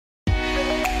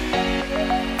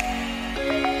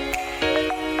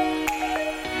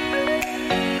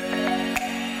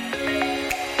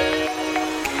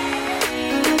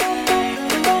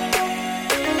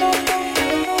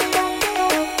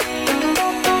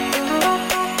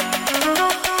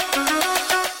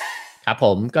ครับ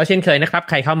ผมก็เช่นเคยนะครับ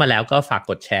ใครเข้ามาแล้วก็ฝาก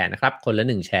กดแชร์นะครับคนละ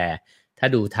1แชร์ถ้า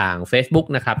ดูทาง Facebook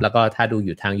นะครับแล้วก็ถ้าดูอ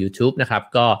ยู่ทาง YouTube นะครับ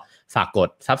ก็ฝากกด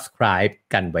Subscribe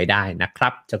กันไว้ได้นะครั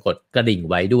บจะกดกระดิ่ง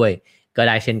ไว้ด้วยก็ไ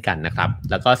ด้เช่นกันนะครับ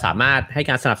แล้วก็สามารถให้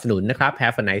การสนับสนุนนะครับ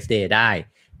Have a nice day ได้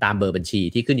ตามเบอร์บัญชี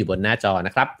ที่ขึ้นอยู่บนหน้าจอน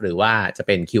ะครับหรือว่าจะเ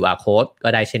ป็น QR Code ก็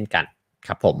ได้เช่นกันค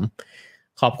รับผม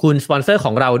ขอบคุณสปอนเซอร์ข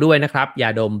องเราด้วยนะครับยา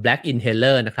ดม Black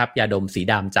Inhaler นะครับยาดมสี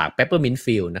ดำจาก Peppermint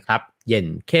Field นะครับเย็น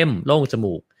เข้มโล่งจ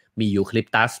มูกมียูคลิป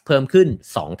ตัสเพิ่มขึ้น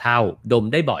2เท่าดม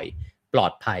ได้บ่อยปลอ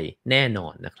ดภัยแน่นอ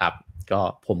นนะครับก็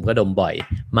ผมก็ดมบ่อย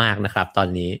มากนะครับตอน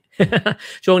นี้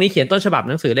ช่วงนี้เขียนต้นฉบับ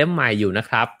หนังสือเล่มใหม่อยู่นะ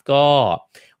ครับก็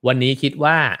วันนี้คิด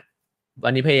ว่าวั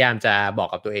นนี้พยายามจะบอก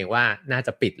กับตัวเองว่าน่าจ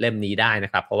ะปิดเล่มนี้ได้น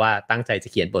ะครับเพราะว่าตั้งใจจะ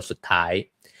เขียนบทสุดท้าย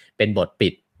เป็นบทปิ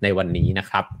ดในวันนี้นะ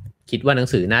ครับคิดว่าหนัง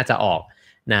สือน่าจะออก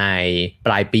ในป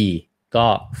ลายปีก็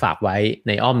ฝากไว้ใ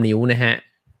นอ้อมนิ้วนะฮะ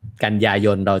กันยาย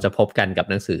นเราจะพบกันกับ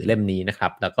หนังสือเล่มนี้นะครั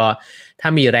บแล้วก็ถ้า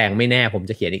มีแรงไม่แน่ผม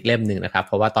จะเขียนอีกเล่มนึงนะครับเ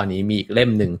พราะว่าตอนนี้มีอีกเล่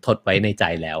มนึงทดไว้ในใจ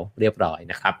แล้วเรียบร้อย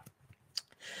นะครับ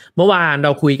เมื่อวานเร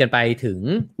าคุยกันไปถึง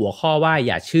หัวข้อว่าอ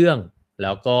ย่าเชื่องแ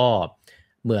ล้วก็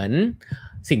เหมือน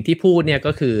สิ่งที่พูดเนี่ย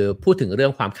ก็คือพูดถึงเรื่อ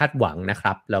งความคาดหวังนะค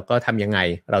รับแล้วก็ทำยังไง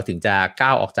เราถึงจะก้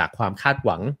าวออกจากความคาดห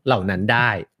วังเหล่านั้นได้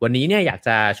วันนี้เนี่ยอยากจ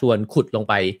ะชวนขุดลง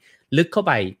ไปลึกเข้า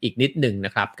ไปอีกนิดหนึ่งน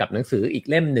ะครับกับหนังสืออีก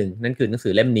เล่มหนึ่งนั่นคือหนังสื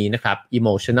อเล่มนี้นะครับ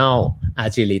Emotional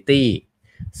Agility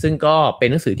ซึ่งก็เป็น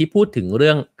หนังสือที่พูดถึงเ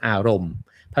รื่องอารมณ์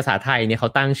ภาษาไทยเนี่ยเขา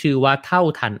ตั้งชื่อว่าเท่า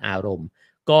ทันอารมณ์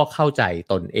ก็เข้าใจ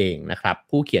ตนเองนะครับ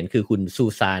ผู้เขียนคือคุณซู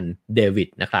ซานเดวิด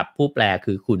นะครับผู้แปล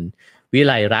คือคุณวิไ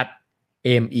ลรัตน์เอ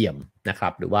มเอี่ยมนะครั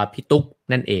บหรือว่าพี่ตุ๊ก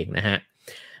นั่นเองนะฮะ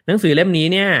หนังสือเล่มนี้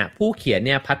เนี่ยผู้เขียนเ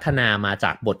นี่ยพัฒนามาจ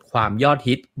ากบทความยอด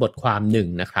ฮิตบทความหนึ่ง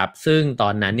นะครับซึ่งตอ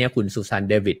นนั้นเนี่ยคุณซูซาน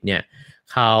เดวิดเนี่ย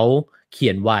เขาเขี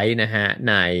ยนไว้นะฮะ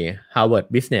ใน Harvard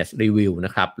Business Review น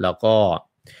ะครับแล้วก็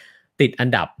ติดอัน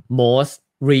ดับ most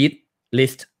read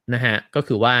list นะฮะก็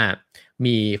คือว่า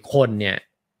มีคนเนี่ย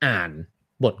อ่าน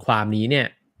บทความนี้เนี่ย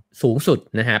สูงสุด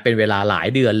นะฮะเป็นเวลาหลาย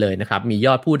เดือนเลยนะครับมีย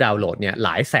อดผู้ดาวน์โหลดเนี่ยหล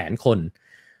ายแสนคน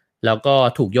แล้วก็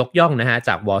ถูกยกย่องนะฮะจ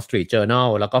าก Wall Street Journal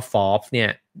แล้วก็ Forbes เนี่ย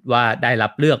ว่าได้รั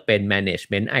บเลือกเป็น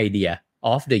Management Idea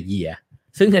of the Year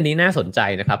ซึ่งอันนี้น่าสนใจ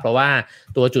นะครับเพราะว่า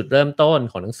ตัวจุดเริ่มต้น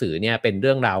ของหนังสือเนี่ยเป็นเ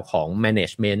รื่องราวของ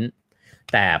Management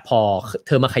แต่พอเ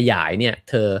ธอมาขยายเนี่ย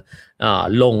เธอ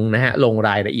ลงนะฮะลงร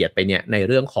ายละเอียดไปเนี่ยในเ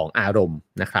รื่องของอารมณ์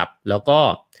นะครับแล้วก็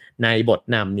ในบท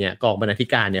นำเนี่ยกองบรรณาธิ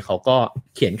การเนี่ยเขาก็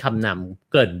เขียนคำนำ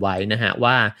เกริ่นไว้นะฮะ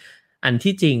ว่าอัน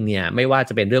ที่จริงเนี่ยไม่ว่า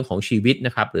จะเป็นเรื่องของชีวิตน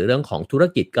ะครับหรือเรื่องของธุร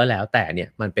กิจก็แล้วแต่เนี่ย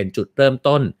มันเป็นจุดเริ่ม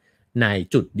ต้นใน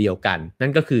จุดเดียวกันนั่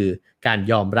นก็คือการ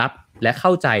ยอมรับและเข้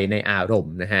าใจในอารม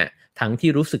ณ์นะฮะทั้งที่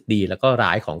รู้สึกดีแล้วก็ร้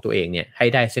ายของตัวเองเนี่ยให้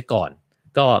ได้เสียก่อน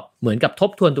ก็เหมือนกับท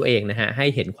บทวนตัวเองนะฮะให้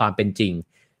เห็นความเป็นจริง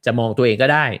จะมองตัวเองก็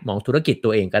ได้มองธุรกิจตั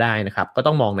วเองก็ได้นะครับก็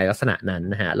ต้องมองในลักษณะนั้น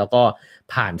นะฮะแล้วก็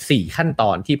ผ่าน4ขั้นต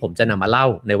อนที่ผมจะนำมาเล่า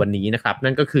ในวันนี้นะครับ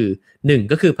นั่นก็คือ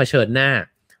1ก็คือเผชิญหน้า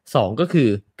2ก็คือ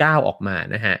ก้าวออกมา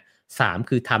นะฮะ3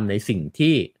คือทำในสิ่ง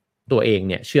ที่ตัวเอง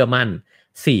เนี่ยเชื่อมั่น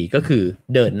4ก็คือ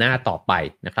เดินหน้าต่อไป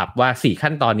นะครับว่า4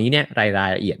ขั้นตอนนี้เนี่ยราย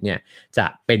ละเอียดเนี่ยจะ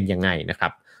เป็นยังไงนะครั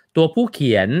บตัวผู้เ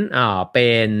ขียนเป็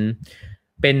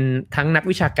นทั้งนัก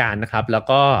วิชาการนะครับแล้ว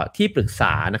ก็ที่ปรึกษ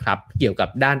านะครับเกี่ยวกับ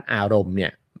ด้านอารมณ์เนี่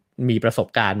ยมีประสบ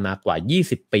การณ์มากว่า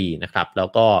20ปีนะครับแล้ว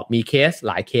ก็มีเคสห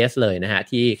ลายเคสเลยนะฮะ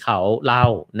ที่เขาเล่า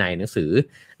ในหนังสือ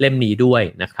เล่มนี้ด้วย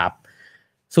นะครับ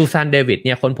ซูซานเดวิดเ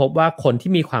นี่ยค้นพบว่าคน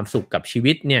ที่มีความสุขกับชี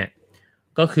วิตเนี่ย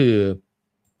ก็คือ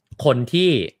คนที่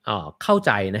เข้าใ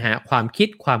จนะฮะความคิด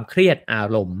ความเครียดอา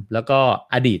รมณ์แล้วก็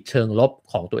อดีตเชิงลบ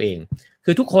ของตัวเอง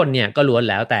คือทุกคนเนี่ยก็ล้วน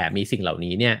แล้วแต่มีสิ่งเหล่า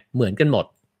นี้เนี่ยเหมือนกันหมด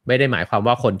ไม่ได้หมายความ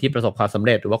ว่าคนที่ประสบความสำเ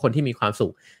ร็จหรือว่าคนที่มีความสุ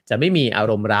ขจะไม่มีอา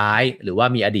รมณ์ร้ายหรือว่า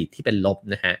มีอดีตที่เป็นลบ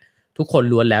นะฮะทุกคน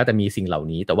ล้วนแล้วแต่มีสิ่งเหล่า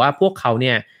นี้แต่ว่าพวกเขาเ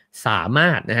นี่ยสามา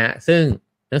รถนะฮะซึ่ง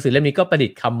หนังสือเล่มนี้ก็ประดิ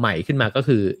ษฐ์คำใหม่ขึ้นมาก็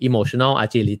คือ emotional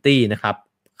agility นะครับ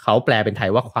เขาแปลเป็นไทย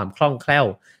ว่าความคล่องแคล่ว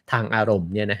ทางอารมณ์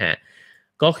เนี่ยนะฮะ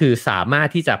ก็คือสามารถ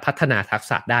ที่จะพัฒนาทัก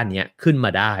ษะด้านนี้ขึ้นม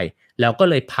าได้แล้วก็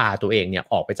เลยพาตัวเองเนี่ย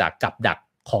ออกไปจากกับดัก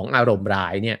ของอารมณ์ร้า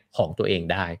ยเนี่ยของตัวเอง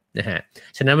ได้นะฮะ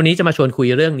ฉะนั้นวันนี้จะมาชวนคุย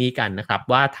เรื่องนี้กันนะครับ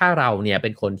ว่าถ้าเราเนี่ยเป็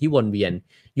นคนที่วนเวียน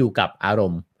อยู่กับอาร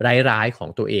มณ์ร้ายๆของ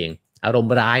ตัวเองอารม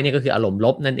ณ์ร้ายเนี่ยก็คืออารมณ์ล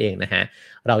บนั่นเองนะฮะ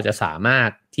เราจะสามารถ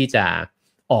ที่จะ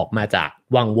ออกมาจาก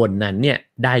วังวนนั้นเนี่ย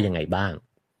ได้ยังไงบ้าง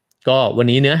ก็วัน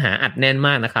นี้เนื้อหาอัดแน่นม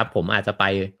ากนะครับผมอาจจะไป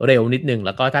เร็วนิดนึงแ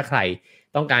ล้วก็ถ้าใคร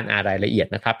ต้องการอ่านรายละเอียด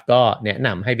นะครับก็แนะน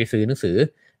ำให้ไปซื้อหนังสือ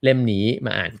เล่มนี้ม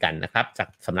าอ่านกันนะครับจาก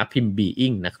สำนักพิมพ์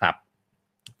Being นะครับ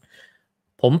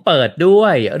ผมเปิดด้ว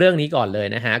ยเรื่องนี้ก่อนเลย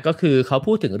นะฮะก็คือเขา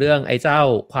พูดถึงเรื่องไอ้เจ้า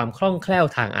ความคล่องแคล่ว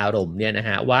ทางอารมณ์เนี่ยนะฮ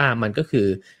ะว่ามันก็คือ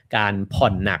การผ่อ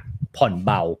นหนักผ่อนเ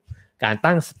บาการ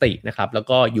ตั้งสตินะครับแล้ว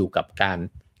ก็อยู่กับการ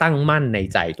ตั้งมั่นใน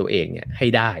ใจตัวเองเนี่ยให้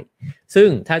ได้ซึ่ง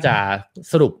ถ้าจะ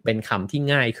สรุปเป็นคำที่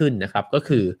ง่ายขึ้นนะครับก็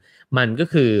คือมันก็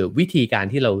คือวิธีการ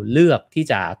ที่เราเลือกที่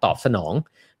จะตอบสนอง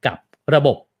กับระบ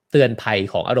บเตือนภัย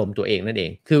ของอารมณ์ตัวเองนั่นเอ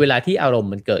งคือเวลาที่อารม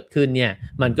ณ์มันเกิดขึ้นเนี่ย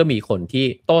มันก็มีคนที่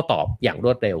โต้ตอบอย่างร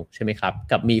วดเร็วใช่ไหมครับ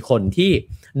กับมีคนที่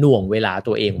หน่วงเวลา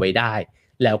ตัวเองไว้ได้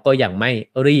แล้วก็ยังไม่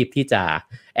รีบที่จะ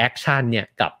แอคชั่นเนี่ย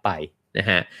กลับไปนะ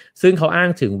ฮะซึ่งเขาอ้าง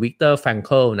ถึงวิกเตอร์แฟรงเ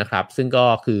คิลนะครับซึ่งก็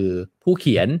คือผู้เ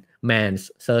ขียน Man's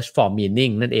Search for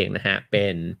Meaning นั่นเองนะฮะเป็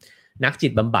นนักจิ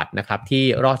ตบำบัดนะครับที่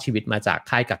รอดชีวิตมาจาก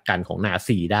ค่ายกักกันของนา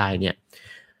ซีได้เนี่ย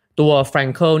ตัวแฟรง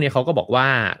เคิลเนี่ยเขาก็บอกว่า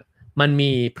มัน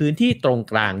มีพื้นที่ตรง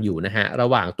กลางอยู่นะฮะระ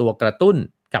หว่างตัวกระตุ้น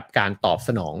กับการตอบส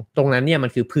นองตรงนั้นเนี่ยมั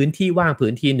นคือพื้นที่ว่าง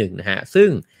พื้นที่หนึ่งนะฮะซึ่ง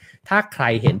ถ้าใคร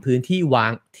เห็นพื้นที่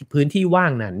ว่า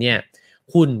งนั้นเนี่ย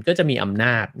คุณก็จะมีอำน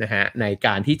าจนะฮะในก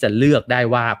ารที่จะเลือกได้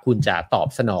ว่าคุณจะตอบ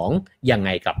สนองยังไง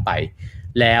กลับไป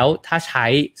แล้วถ้าใช้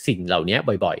สิ่งเหล่านี้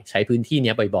บ่อยๆใช้พื้นที่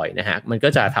นี้บ่อยๆนะฮะมันก็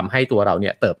จะทำให้ตัวเราเ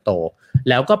นี่ยเติบโต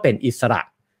แล้วก็เป็นอิสระ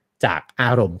จากอ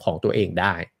ารมณ์ของตัวเองไ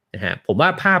ด้นะฮะผมว่า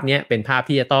ภาพนี้เป็นภาพ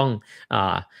ที่จะต้อง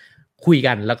คุย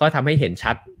กันแล้วก็ทำให้เห็น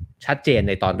ชัดเจน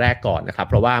ในตอนแรกก่อนนะครับ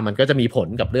เพราะว่ามันก็จะมีผล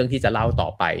กับเรื่องที่จะเล่าต่อ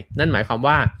ไปนั่นหมายความ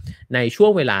ว่าในช่ว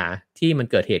งเวลาที่มัน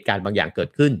เกิดเหตุการณ์บางอย่างเกิด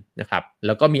ขึ้นนะครับแ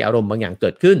ล้วก็มีอารมณ์บางอย่างเกิ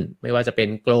ดขึ้นไม่ว่าจะเป็น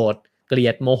โกรธเกลี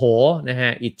ยดโมโหนะฮ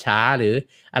ะอิจฉาหรือ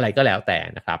อะไรก็แล้วแต่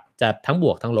นะครับจะทั้งบ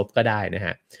วกทั้งลบก็ได้นะฮ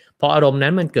ะพออารมณ์นั้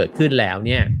นมันเกิดขึ้นแล้วเ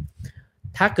นี่ย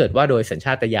ถ้าเกิดว่าโดยสัญช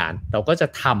าตญาณเราก็จะ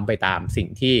ทำไปตามสิ่ง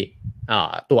ที่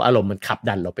ตัวอารมณ์มันขับ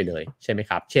ดันเราไปเลยใช่ไหม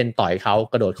ครับเช่นต่อยเขา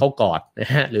กระโดดเข้ากอดน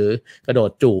ะฮะหรือกระโด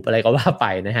ดจูบอะไรก็ว่าไป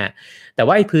นะฮะแต่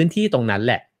ว่าไอ้พื้นที่ตรงนั้นแ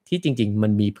หละที่จริงๆมั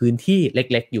นมีพื้นที่เ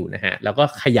ล็กๆอยู่นะฮะแล้วก็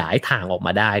ขยายทางออกม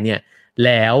าได้เนี่ยแ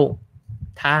ล้ว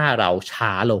ถ้าเราช้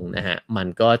าลงนะฮะมัน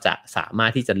ก็จะสามาร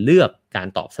ถที่จะเลือกการ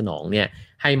ตอบสนองเนี่ย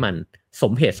ให้มันส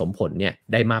มเหตุสมผลเนี่ย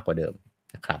ได้มากกว่าเดิม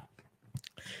นะครับ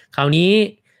คราวนี้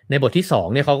ในบทที่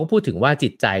2เนี่ยเขาก็พูดถึงว่าจิ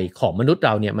ตใจของมนุษย์เร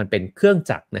าเนี่ยมันเป็นเครื่อง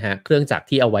จักรนะฮะเครื่องจักร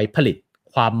ที่เอาไว้ผลิต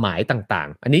ความหมายต่าง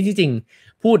ๆอันนี้จริง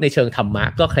ๆพูดในเชิงธรรมะ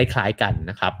ก็คล้ายๆกัน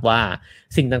นะครับว่า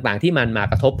สิ่งต่างๆที่มันมา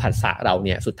กระทบผัสสะเราเ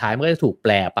นี่ยสุดท้ายมันก็จะถูกแป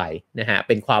ลไปนะฮะเ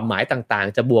ป็นความหมายต่าง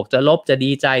ๆจะบวกจะลบจะ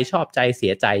ดีใจชอบใจเสี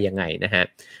ยใจยังไงนะฮะ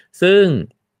ซึ่ง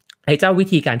ไอ้เจ้าวิ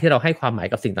ธีการที่เราให้ความหมาย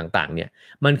กับสิ่งต่างๆเนี่ย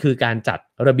มันคือการจัด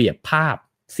ระเบียบภาพ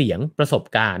เสียงประสบ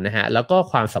การณ์นะฮะแล้วก็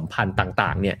ความสัมพันธ์ต่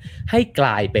างๆเนี่ยให้กล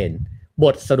ายเป็นบ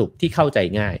ทสรุปที่เข้าใจ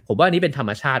ง่ายผมว่านี่เป็นธรร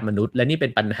มชาติมนุษย์และนี่เป็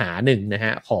นปัญหาหนึ่งนะฮ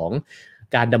ะของ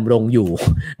การดำรงอยู่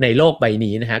ในโลกใบ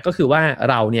นี้นะฮะก็คือว่า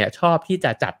เราเนี่ยชอบที่จ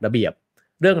ะจัดระเบียบ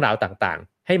เรื่องราวต่าง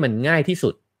ๆให้มันง่ายที่สุ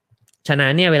ดฉะนั้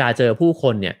นเนี่ยเวลาเจอผู้ค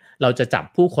นเนี่ยเราจะจับ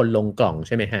ผู้คนลงกล่องใ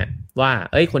ช่ไหมฮะว่า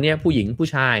คนนี้ผู้หญิงผู้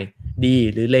ชายดี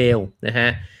หรือเลวนะฮะ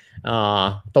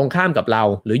ตรงข้ามกับเรา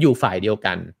หรืออยู่ฝ่ายเดียว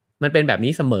กันมันเป็นแบบ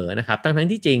นี้เสมอนะครับทั้ง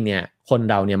ที่จริงเนี่ยคน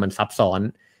เราเนี่ยมันซับซ้อน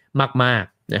มาก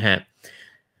ๆนะฮะ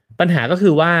ปัญหาก็คื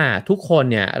อว่าทุกคน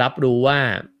เนี่ยรับรู้ว่า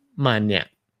มันเนี่ย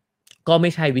ก็ไม่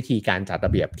ใช่วิธีการจัดร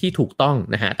ะเบียบที่ถูกต้อง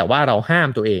นะฮะแต่ว่าเราห้าม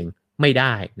ตัวเองไม่ไ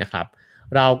ด้นะครับ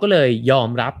เราก็เลยยอม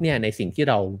รับเนี่ยในสิ่งที่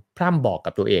เราพร่ำบอก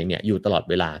กับตัวเองเนี่ยอยู่ตลอด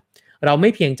เวลาเราไม่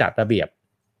เพียงจัดระเบียบ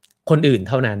คนอื่น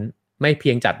เท่านั้นไม่เพี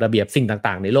ยงจัดระเบียบสิ่ง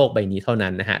ต่างๆในโลกใบนี้เท่านั้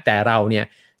นนะฮะแต่เราเนี่ย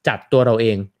จัดตัวเราเอ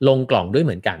งลงกล่องด้วยเห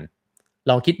มือนกัน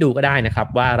ลองคิดดูก็ได้นะครับ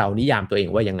ว่าเรานิยามตัวเอง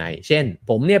ว่ายังไงเช่น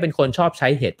ผมเนี่ยเป็นคนชอบใช้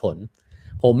เหตุผล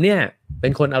ผมเนี่ยเป็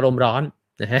นคนอารมณ์ร้อน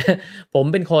นะฮะผม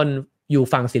เป็นคนอยู่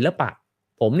ฝั่งศิลปะ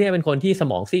ผมเนี่ยเป็นคนที่ส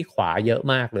มองซีกขวาเยอะ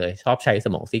มากเลยชอบใช้ส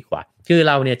มองซีกขวาคือเ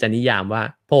ราเนี่ยจะนิยามว่า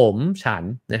ฉัน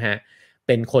นะฮะเ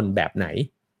ป็นคนแบบไหน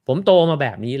ผมโตมาแบ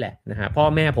บนี้แหละนะฮะพ่อ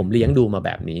แม่ผมเลี้ยงดูมาแ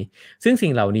บบนี้ซึ่งสิ่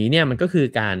งเหล่านี้เนี่ยมันก็คือ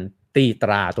การตีต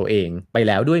ราตัวเองไปแ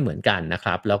ล้วด้วยเหมือนกันนะค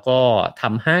รับแล้วก็ท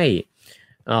ำให้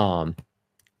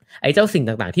ไอ้เจ้าสิ่ง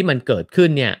ต่างๆที่มันเกิดขึ้น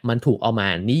เนี่ยมันถูกเอามา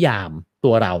นิยาม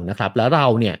ตัวเรานะครับแล้วเรา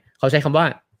เนี่ยเขาใช้คำว่า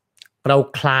เรา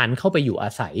คลานเข้าไปอยู่อา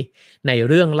ศัยใน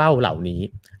เรื่องเล่าเหล่านี้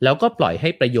แล้วก็ปล่อยให้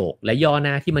ประโยคและย่อห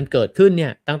น้าที่มันเกิดขึ้นเนี่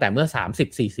ยตั้งแต่เมื่อ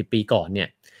 30-40 ปีก่อนเนี่ย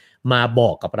มาบ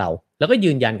อกกับเราแล้วก็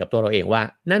ยืนยันกับตัวเราเองว่า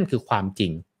นั่นคือความจริ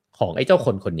งของไอ้เจ้าค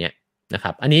นนี้นะค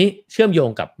รับอันนี้เชื่อมโยง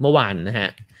กับเมื่อวานนะฮะ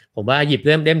ผมว่าหยิบเ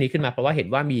ล่มนี้ขึ้นมาเพราะว่าเห็น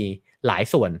ว่ามีหลาย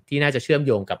ส่วนที่น่าจะเชื่อมโ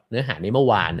ยงกับเนื้อหาในเมื่อ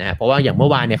วานนะฮะเพราะว่าอย่างเมื่อ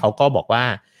วานเนี่ยเขาก็บอกว่า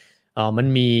มัน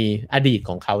มีอดีต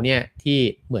ของเขาเนี่ยที่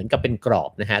เหมือนกับเป็นกรอ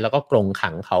บนะฮะแล้วก็กรงขั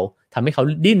งเขาทำให้เขา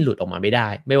ดิ้นหลุดออกมาไม่ได้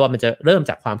ไม่ว่ามันจะเริ่ม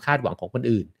จากความคาดหวังของคน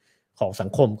อื่นของสัง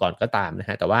คมก่อนก็ตามนะ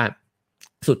ฮะแต่ว่า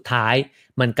สุดท้าย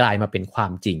มันกลายมาเป็นควา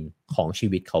มจริงของชี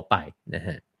วิตเขาไปนะฮ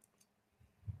ะ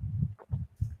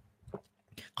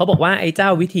เขาบอกว่าไอ้เจ้า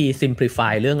วิธี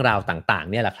simplify เรื่องราวต่างๆ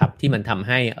เนี่ยแหละครับที่มันทำใ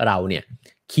ห้เราเนี่ย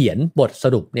เขียนบทส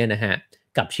รุปเนี่ยนะฮะ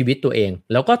กับชีวิตตัวเอง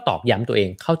แล้วก็ตอกย้ำตัวเอง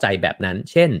เข้าใจแบบนั้น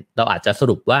เช่นเราอาจจะส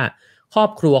รุปว่าครอ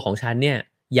บครัวของฉันเนี่ย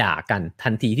หย่ากันทั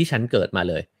นทีที่ฉันเกิดมา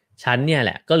เลยฉันเนี่ยแห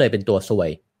ละก็เลยเป็นตัวซวย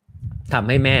ทำใ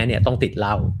ห้แม่เนี่ยต้องติดเห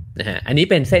ล้านะฮะอันนี้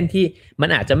เป็นเส้นที่มัน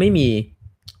อาจจะไม่มี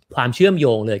ความเชื่อมโย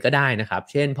งเลยก็ได้นะครับ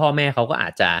เช่นพ่อแม่เขาก็อา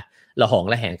จจะระหอง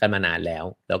ระแหงกันมานานแ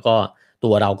ล้วก็ตั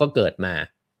วเราก็เกิดมา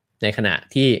ในขณะ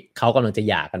ที่เขากำลังจะ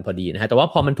หย่ากันพอดีนะฮะแต่ว่า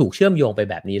พอมันถูกเชื่อมโยงไป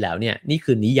แบบนี้แล้วเนี่ยนี่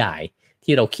คือนิยาย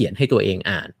ที่เราเขียนให้ตัวเอง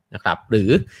อ่านนะครับหรือ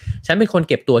ฉันเป็นคน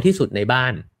เก็บตัวที่สุดในบ้า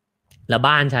นและ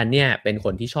บ้านฉันเนี่ยเป็นค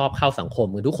นที่ชอบเข้าสังคม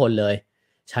กันทุกคนเลย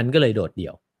ฉันก็เลยโดดเดี่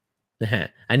ยวนะฮะ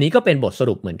อันนี้ก็เป็นบทส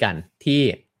รุปเหมือนกันที่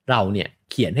เราเนี่ย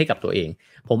เขียนให้กับตัวเอง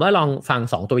ผมว่าลองฟัง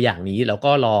2ตัวอย่างนี้แล้ว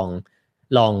ก็ลอ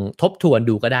งทบทวน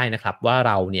ดูก็ได้นะครับว่า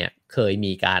เราเนี่ยเคย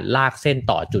มีการลากเส้น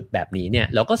ต่อจุดแบบนี้เนี่ย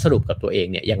แล้วก็สรุปกับตัวเอง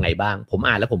เนี่ยยังไงบ้างผม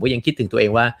อ่านแล้วผมก็ยังคิดถึงตัวเอ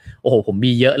งว่าโอ้โหผม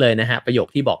มีเยอะเลยนะฮะประโยค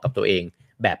ที่บอกกับตัวเอง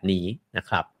แบบนี้นะ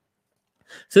ครับ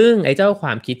ซึ่งไอ้เจ้าคว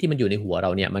ามคิดที่มันอยู่ในหัวเร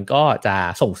าเนี่ยมันก็จะ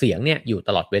ส่งเสียงเนี่ยอยู่ต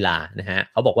ลอดเวลานะฮะ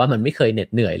เขาบอกว่ามันไม่เคยเหน็ด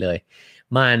เหนื่อยเลย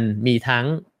มันมีทั้ง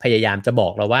พยายามจะบอ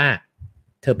กเราว่า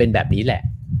เธอเป็นแบบนี้แหละ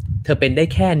เธอเป็นได้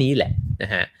แค่นี้แหละน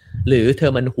ะฮะหรือเธ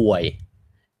อมันห่วย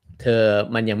เธอ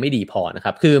มันยังไม่ดีพอนะค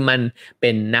รับคือมันเป็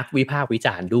นนักวิพากษ์วิจ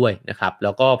ารณ์ด้วยนะครับแ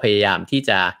ล้วก็พยายามที่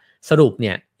จะสรุปเ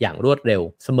นี่ยอย่างรวดเร็ว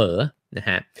เสมอนะฮ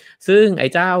ะซึ่งไอ้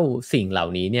เจ้าสิ่งเหล่า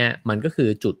นี้เนี่ยมันก็คือ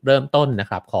จุดเริ่มต้นนะ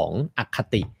ครับของอค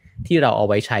ติที่เราเอา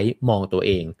ไว้ใช้มองตัวเ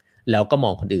องแล้วก็ม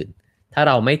องคนอื่นถ้าเ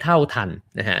ราไม่เท่าทัน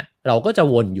นะฮะเราก็จะ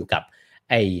วนอยู่กับ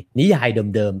ไอ้นิยาย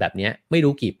เดิมๆแบบนี้ไม่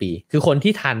รู้กี่ปีคือคน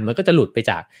ที่ทันมันก็จะหลุดไป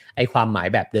จากไอ้ความหมาย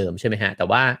แบบเดิมใช่ไหมฮะแต่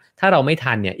ว่าถ้าเราไม่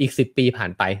ทันเนี่ยอีก10 ปีผ่า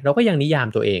นไปเราก็ยังนิยาม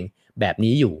ตัวเองแบบ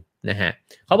นี้อยู่นะฮะ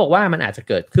เขาบอกว่ามันอาจจะ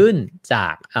เกิดขึ้นจา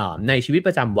กในชีวิตป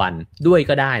ระจำวันด้วย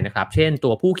ก็ได้นะครับเช่นตั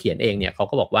วผู้เขียนเองเนี่ยเขา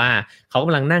ก็บอกว่าเขาก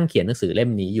ำลังนั่งเขียนหนังสือเล่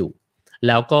มนี้อยู่แ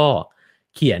ล้วก็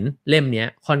เขียนเล่มนี้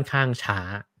ค่อนข้างช้า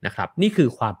นะครับนี่คือ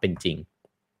ความเป็นจริง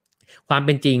ความเ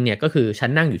ป็นจริงเนี่ยก็คือฉัน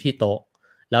นั่งอยู่ที่โต๊ะ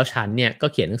แล้วฉันเนี่ยก็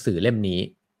เขียนหนังสือเล่มนี้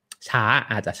ช้า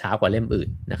อาจจะช้ากว่าเล่มอื่น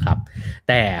นะครับแ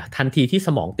ต่ทันทีที่ส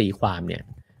มองตีความเนี่ย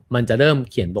มันจะเริ่ม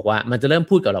เขียนบอกว่ามันจะเริ่ม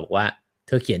พูดกับเราบอกว่าเ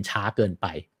ธอเขียนช้าเกินไป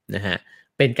นะฮะ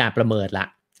เป็นการประเมินละ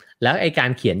แล้วไอ้กา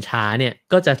รเขียนช้าเนี่ย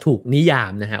ก็จะถูกนิยา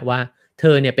มนะฮะว่าเธ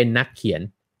อเนี่ยเป็นนักเขียน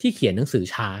ที่เขียนหนังสือ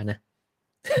ช้านะ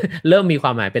เริ่มมีคว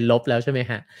ามหมายเป็นลบแล้วใช่ไหม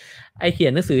ฮะไอเขีย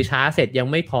นหนังสือช้าเสร็จยัง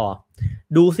ไม่พอ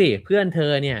ดูสิเพื่อนเธ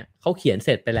อเนี่ยเขาเขียนเส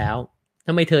ร็จไปแล้วท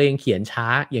ำไมเธอยังเขียนช้า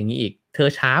อย่างนี้อีกเธอ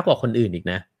ช้ากว่าคนอื่นอีก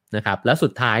นะครับแล้วสุ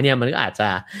ดท้ายเนี่ยมันก็อาจจะ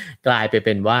กลายไปเ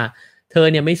ป็นว่าเธอ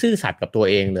เนี่ยไม่ซื่อสัตย์กับตัว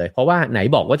เองเลยเพราะว่าไหน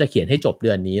บอกว่าจะเขียนให้จบเ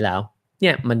ดือนนี้แล้วเ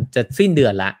นี่ยมันจะสิ้นเดือ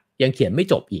นละยังเขียนไม่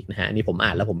จบอีกนะฮะนี่ผมอ่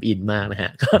านแล้วผมอินมากนะฮ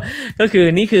ะ ก็คือ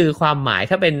นี่คือความหมาย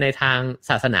ถ้าเป็นในทาง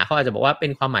ศาสนาเขาอาจจะบอกว่าเป็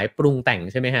นความหมายปรุงแต่ง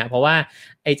ใช่ไหมฮะเพราะว่า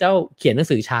ไอ้เจ้าเขียนหนัง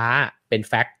สือช้าเป็น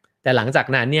แฟกต์แต่หลังจาก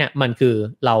นั้นเนี่ยมันคือ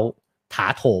เราถา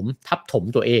โถมทับถม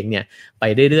ตัวเองเนี่ยไป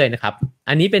เรื่อยๆนะครับ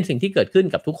อันนี้เป็นสิ่งที่เกิดขึ้น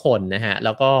กับทุกคนนะฮะแ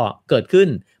ล้วก็เกิดขึ้น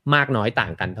มากน้อยต่า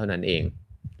งกันเท่านั้นเอง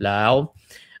แล้ว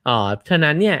ฉะ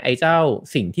นั้นเนี่ยไอ้เจ้า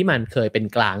สิ่งที่มันเคยเป็น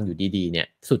กลางอยู่ดีๆเนี่ย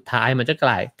สุดท้ายมันจะก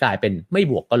ลายเป็นไม่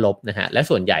บวกก็ลบนะฮะและ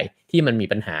ส่วนใหญ่ที่มันมี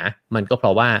ปัญหามันก็เพร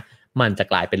าะว่ามันจะ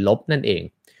กลายเป็นลบนั่นเอง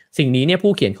สิ่งนี้เนี่ย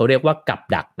ผู้เขียนเขาเรียกว่ากับ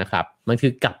ดักนะครับมันคื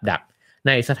อกับดักใ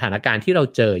นสถานการณ์ที่เรา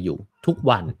เจออยู่ทุก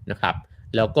วันนะครับ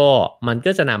แล้วก็มัน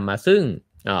ก็จะนำมาซึ่ง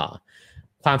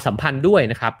ความสัมพันธ์ด้วย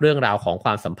นะครับเรื่องราวของคว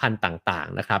ามสัมพันธ์ต่าง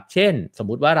ๆนะครับเช่นสม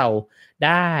มุติว่าเราไ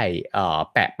ด้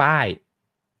แปะป้าย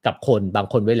กับคนบาง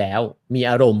คนไว้แล้วมี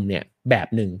อารมณ์เนี่ยแบบ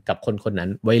หนึ่งกับคนคนนั้น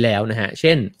ไว้แล้วนะฮะเ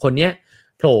ช่นคนเนี้ย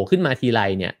โผล่ขึ้นมาทีไร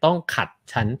เนี่ยต้องขัด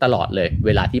ฉันตลอดเลยเว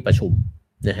ลาที่ประชุม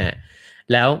นะฮะ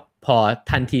แล้วพอ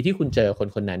ทันทีที่คุณเจอคน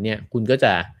คนนั้นเนี่ยคุณก็จ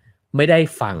ะไม่ได้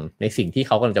ฟังในสิ่งที่เ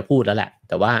ขากำลังจะพูดแล้วแหละ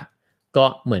แต่ว่าก็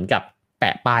เหมือนกับแป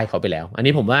ะป้ายเขาไปแล้วอัน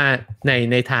นี้ผมว่า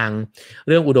ในทางเ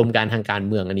รื่องอุดมการณ์ทางการ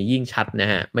เมืองอันนี้ยิ่งชัดนะ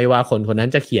ฮะไม่ว่าคนคนนั้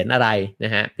นจะเขียนอะไรน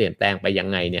ะฮะเปลี่ยนแปลงไปยัง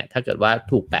ไงเนี่ยถ้าเกิดว่า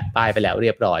ถูกแปะป้ายไปแล้วเรี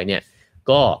ยบร้อยเนี่ย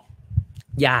ก็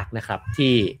ยากนะครับ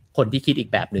ที่คนที่คิดอีก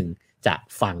แบบหนึ่งจะ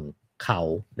ฟังเขา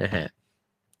นะฮะ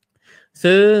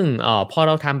ซึ่งพอเ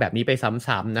ราทำแบบนี้ไป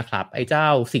ซ้ำๆนะครับไอ้เจ้า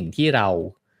สิ่งที่เรา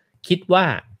คิดว่า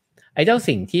ไอ้เจ้า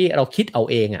สิ่งที่เราคิดเอา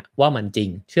เองอะว่ามันจริง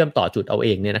เชื่อมต่อจุดเอาเอ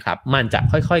งเนี่ยนะครับมันจะ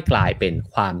ค่อยๆกลายเป็น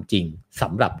ความจริงส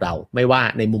ำหรับเราไม่ว่า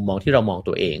ในมุมมองที่เรามอง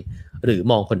ตัวเองหรือ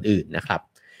มองคนอื่นนะครับ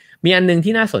มีอันนึง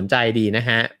ที่น่าสนใจดีนะฮ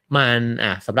ะมัน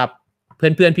สำหรับเ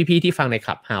พื่อนๆพี่ๆที่ฟังใน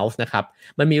Clubhouse นะครับ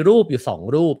มันมีรูปอยู่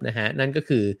2รูปนะฮะนั่นก็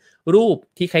คือรูป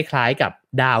ที่คล้ายๆกับ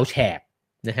ดาวแฉก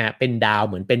นะฮะเป็นดาวเ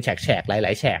หมือนเป็นแฉกๆหล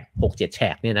ายๆแฉก 6-7 แฉ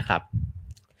กเนี่ยนะครับ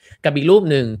กับอีกรูป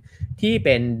หนึ่งที่เ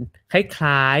ป็นค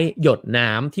ล้ายๆหยดน้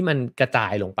ำที่มันกระจา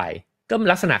ยลงไปก็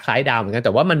ลักษณะคล้ายดาวเหมือนกันแ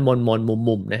ต่ว่ามันมน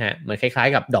มุมๆนะฮะมันคล้าย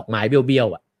ๆกับดอกไม้เบี้ยว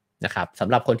ๆอ่ะนะครับสำ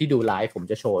หรับคนที่ดูไลฟ์ผม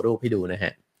จะโชว์รูปให้ดูนะฮ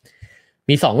ะ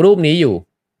มี2รูปนี้อยู่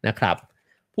นะครับ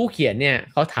ผู้เขียนเนี่ย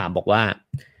เขาถามบอกว่า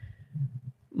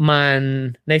มัน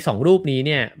ใน2รูปนี้เ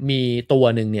นี่ยมีตัว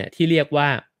หนึ่งเนี่ยที่เรียกว่า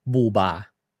บูบา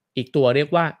อีกตัวเรียก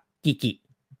ว่ากิกิ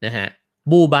นะฮะ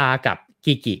บูบากับ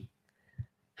กิกิ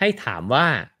ให้ถามว่า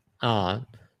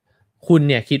คุณ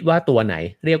เนี่ยคิดว่าตัวไหน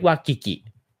เรียกว่ากิกิ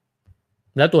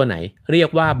แล้วตัวไหนเรียก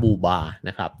ว่าบูบาน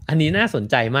ะครับอันนี้น่าสน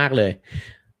ใจมากเลย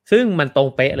ซึ่งมันตรง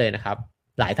เป๊ะเลยนะครับ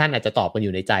หลายท่านอาจจะตอบกันอ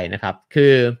ยู่ในใจนะครับคื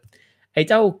อไอ้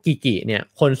เจ้ากิกิเนี่ย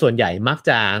คนส่วนใหญ่มัก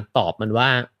จะตอบมันว่า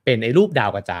เป็นไอ้รูปดาว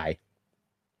กระจาย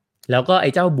แล้วก็ไอ้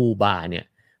เจ้าบูบาเนี่ย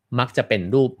มักจะเป็น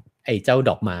รูปไอ้เจ้า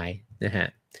ดอกไม้นะฮะ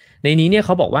ในนี้เนี่ยเข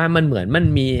าบอกว่ามันเหมือนมัน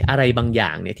มีอะไรบางอย่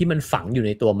างเนี่ยที่มันฝังอยู่ใ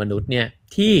นตัวมนุษย์เนี่ย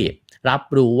ที่รับ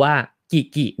รู้ว่ากิ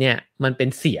กิเนี่ยมันเป็น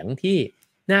เสียงที่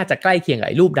น่าจะใกล้เคียงกับ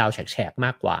ไอ้รูปดาวแฉกๆม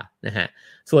ากกว่านะฮะ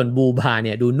ส่วนบูบาเ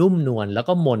นี่ยดูนุ่มนวลแล้ว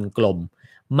ก็มนกลม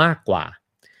มากกว่า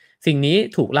สิ่งนี้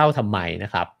ถูกเล่าทำไมน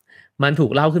ะครับมันถู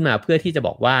กเล่าขึ้นมาเพื่อที่จะบ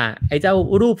อกว่าไอ้เจ้า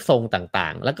รูปทรงต่า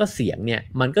งๆแล้วก็เสียงเนี่ย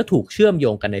มันก็ถูกเชื่อมโย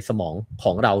งกันในสมองข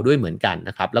องเราด้วยเหมือนกัน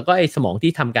นะครับแล้วก็ไอ้สมอง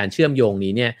ที่ทำการเชื่อมโยง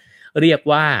นี้เนี่ยเรียก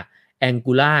ว่า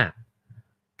angular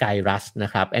gyrus น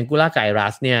ะครับ angular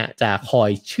gyrus เนี่ยจะคอย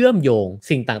เชื่อมโยง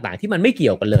สิ่งต่างๆที่มันไม่เกี่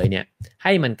ยวกันเลยเนี่ยใ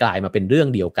ห้มันกลายมาเป็นเรื่อง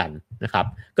เดียวกันนะครับ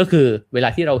ก็คือเวลา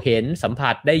ที่เราเห็นสัม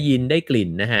ผัสได้ยินได้กลิ่น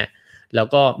นะฮะแล้ว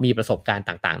ก็มีประสบการณ์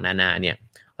ต่างๆนานาเนี่ย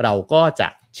เราก็จะ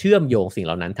เชื่อมโยงสิ่งเห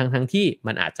ล่านั้นทั้งที่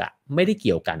มันอาจจะไม่ได้เ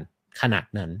กี่ยวกันขนาด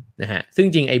นั้นนะฮะซึ่ง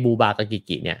จริงไอ้บูบากับกิ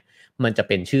กิเนี่ยมันจะเ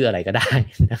ป็นชื่ออะไรก็ได้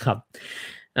นะครับ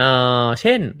เ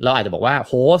ช่นเราอาจจะบอกว่า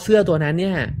โหเสื้อตัวนั้นเ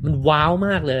นี่ยมันว้าวม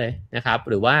ากเลยนะครับ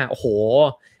หรือว่าโอ้โห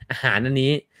อาหารอัน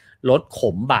นี้รสข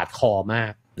มบาดคอมา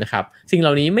กนะครับสิ่งเห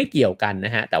ล่านี้ไม่เกี่ยวกันน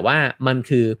ะฮะแต่ว่ามัน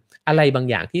คืออะไรบาง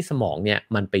อย่างที่สมองเนี่ย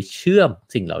มันไปเชื่อม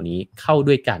สิ่งเหล่านี้เข้า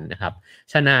ด้วยกันนะครับ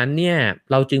ฉะนั้นเนี่ย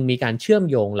เราจึงมีการเชื่อม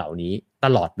โยงเหล่านี้ต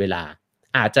ลอดเวลา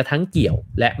อาจจะทั้งเกี่ยว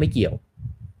และไม่เกี่ยว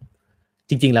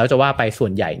จริงๆแล้วจะว่าไปส่ว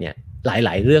นใหญ่เนี่ยหล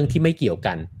ายๆเรื่องที่ไม่เกี่ยว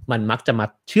กันมันมักจะมา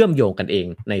เชื่อมโยงกันเอง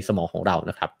ในสมองของเรา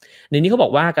นะครับในนี้เขาบอ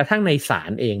กว่ากระทั่งในศา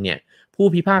ลเองเนี่ยผู้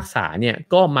พิพากษาเนี่ย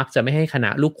ก็มักจะไม่ให้คณะ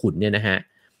ลูกขุนเนี่ยนะฮะ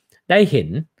ได้เห็น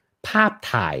ภาพ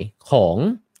ถ่ายของ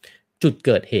จุดเ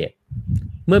กิดเหตุ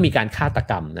เมื่อมีการฆาต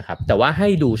กรรมนะครับแต่ว่าให้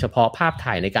ดูเฉพาะภาพ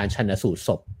ถ่ายในการชันสูตรศ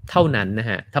พเท่านั้นนะ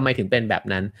ฮะทำไมถึงเป็นแบบ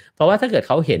นั้นเพราะว่าถ้าเกิดเ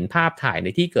ขาเห็นภาพถ่ายใน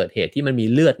ที่เกิดเหตุที่มันมี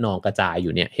เลือดนองกระจายอ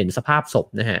ยู่เนี่ยเห็นสภาพศพ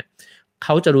นะฮะเข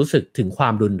าจะรู้สึกถึงควา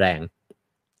มรุนแรง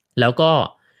แล้วก็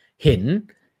เห็น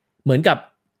เหมือน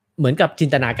กับจิน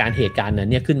ตนาการเหตุการณ์นั้น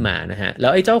เนี่ยขึ้นมานะฮะแล้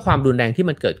วไอ้เจ้าความรุนแรงที่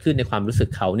มันเกิดขึ้นในความรู้สึก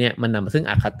เขาเนี่ยมันนำมาซึ่ง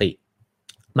อคติ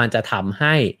มันจะทำใ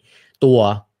ห้ตัว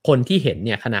คนที่เห็นเ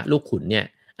นี่ยคณะลูกขุนเนี่ย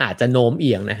อาจจะโน้มเ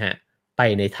อียงนะฮะไป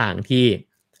ในทางที่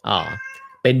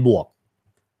เป็นบวก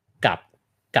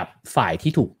กับฝ่าย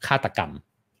ที่ถูกฆาตกรรม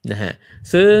นะฮะ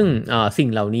ซึ่งสิ่ง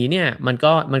เหล่านี้เนี่ยมัน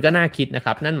ก็น่าคิดนะค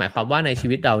รับนั่นหมายความว่าในชี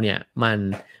วิตเราเนี่ยมัน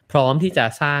พร้อมที่จะ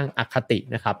สร้างอคติ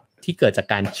นะครับที่เกิดจาก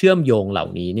การเชื่อมโยงเหล่า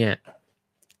นี้เนี่ย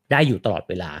ได้อยู่ตลอด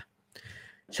เวลา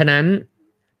ฉะนั้น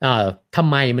ทำ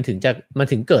ไมมันถึ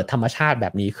งเกิดธรรมชาติแบ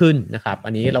บนี้ขึ้นนะครับ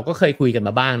อันนี้เราก็เคยคุยกันม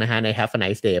าบ้างนะฮะใน Have a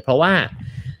Nice Day เพราะว่า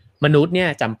มนุษย์เนี่ย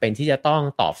จำเป็นที่จะต้อง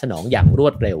ตอบสนองอย่างรว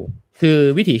ดเร็วคือ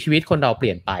วิถีชีวิตคนเราเป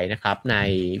ลี่ยนไปนะครับใน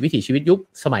วิถีชีวิตยุค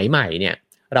สมัยใหม่เนี่ย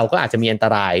เราก็อาจจะมีอันต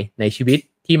รายในชีวิต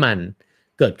ที่มัน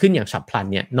เกิดขึ้นอย่างฉับพลัน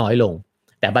เนี่ยน้อยลง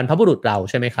แต่บรรพบุรุษเรา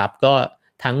ใช่ไหมครับก็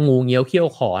ทั้งงูเงี้ยวเขี้ยว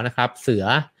ขอนะครับเสือ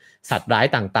สัตว์ร้าย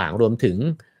ต่างๆรวมถึง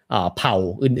เผ่า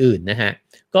อื่นๆนะฮะ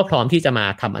ก็พร้อมที่จะมา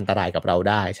ทำอันตรายกับเรา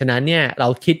ได้ฉะนั้นเนี่ยเรา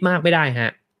คิดมากไม่ได้ฮ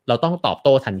ะเราต้องตอบโ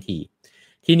ต้ทันที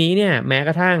ทีนี้เนี่ยแม้ก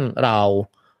ระทั่งเรา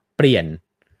เปลี่ยน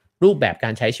รูปแบบกา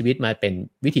รใช้ชีวิตมาเป็น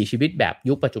วิถีชีวิตแบบ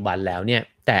ยุคปัจจุบันแล้วเนี่ย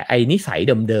แต่ไอ้นิสัย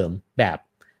เดิมๆแบบ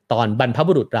ตอนบรรพ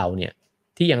บุรุษเราเนี่ย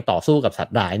ที่ยังต่อสู้กับสัต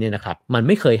ว์ร้ายเนี่ยนะครับมันไ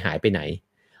ม่เคยหายไปไหน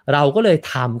เราก็เลย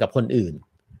ทำกับคนอื่น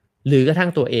หรือกระทั่ง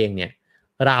ตัวเองเนี่ย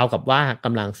ราวกับว่าก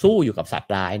ำลังสู้อยู่กับสัต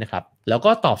ว์ร้ายนะครับแล้ว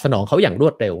ก็ตอบสนองเขาอย่างร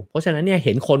วดเร็วเพราะฉะนั้นเนี่ยเ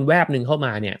ห็นคนแวบนึงเข้าม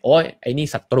าเนี่ยโอ้ยไอ้นี่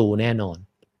ศัตรูแน่นอน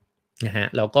นะฮะ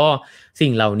แล้วก็สิ่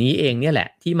งเหล่านี้เองเนี่ยแหละ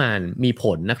ที่มันมีผ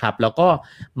ลนะครับแล้วก็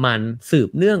มันสืบ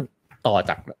เนื่องต่อ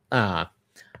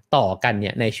กันเ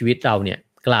นี่ยในชีวิตเราเนี่ย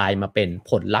กลายมาเป็น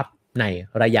ผลลัพธ์ใน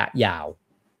ระยะยาว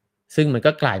ซึ่งมัน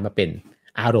ก็กลายมาเป็น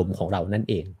อารมณ์ของเรานั่น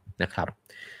เองนะครับ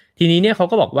ทีนี้เนี่ยเขา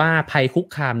ก็บอกว่าภัยคุก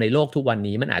คามในโลกทุกวัน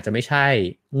นี้มันอาจจะไม่ใช่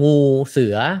งูเสื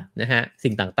อนะฮะ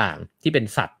สิ่งต่างๆที่เป็น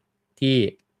สัตว์ที่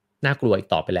น่ากลัวอีก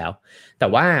ต่อไปแล้วแต่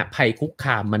ว่าภัยคุกค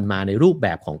ามมันมาในรูปแบ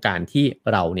บของการที่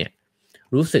เราเนี่ย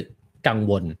รู้สึกกัง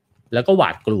วลแล้วก็หว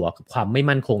าดกลัวกับความไม่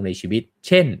มั่นคงในชีวิตเ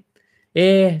ช่น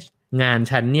งาน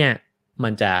ฉันเนี่ยมั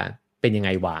นจะเป็นยังไง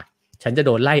วะฉันจะโ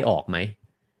ดนไล่ออกไหม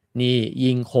นี่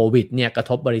ยิงโควิดเนี่ยกระ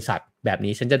ทบบริษัทแบบ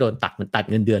นี้ฉันจะโดนตัด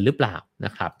เงินเดือนหรือเปล่าน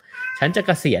ะครับฉันจะเก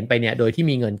ษียณไปเนี่ยโดยที่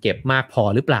มีเงินเก็บมากพอ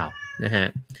หรือเปล่านะฮะ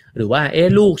หรือว่า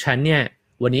ลูกฉันเนี่ย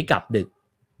วันนี้กลับดึก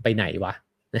ไปไหนวะ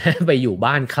ไปอยู่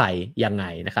บ้านใครยังไง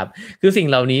นะครับคือสิ่ง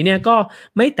เหล่านี้เนี่ยก็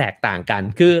ไม่แตกต่างกัน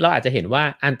คือเราอาจจะเห็นว่า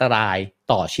อันตราย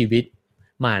ต่อชีวิต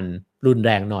มันรุนแ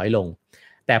รงน้อยลง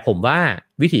แต่ผมว่า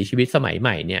วิถีชีวิตสมัยให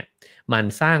ม่เนี่ย มัน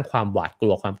สร้างความหวาดกลั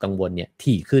วความกังวลเนี่ย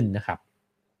ถี่ขึ้นนะครับ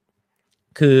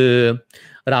คือ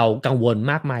เรากังวล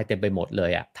มากมายเต็มไปหมดเล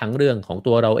ยอะทั้งเรื่องของ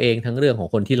ตัวเราเองทั้งเรื่องของ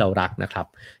คนที่เรารักนะครับ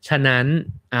ฉะนั้น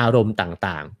อารมณ์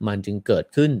ต่างๆมันจึงเกิด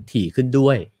ขึ้นถี่ขึ้นด้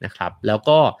วยนะครับแล้ว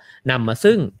ก็นำมา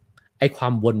ซึ่งไอ้ควา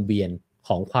มวนเวียนข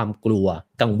องความกลัว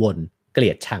กังวลเกลี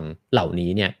ยดชังเหล่านี้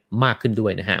เนี่ยมากขึ้นด้ว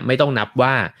ยนะฮะไม่ต้องนับว่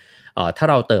าถ้า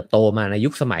เราเติบโตมาในยุ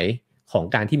คสมัยของ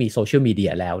การที่มีโซเชียลมีเดี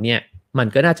ยแล้วเนี่ยมัน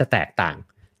ก็น่าจะแตกต่าง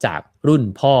จากรุ่น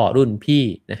พ่อรุ่นพี่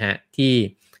นะฮะที่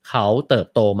เขาเติบ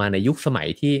โตมาในยุคสมัย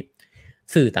ที่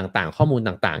สื่อต่างๆข้อมูล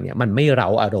ต่างๆเนี่ยมันไม่เร้า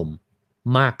อารมณ์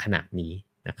มากขนาดนี้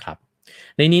นะครับ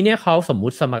ในนี้เนี่ยเขาสมมุ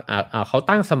ติเขา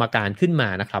ตั้งสมการขึ้นมา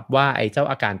นะครับว่าไอ้เจ้า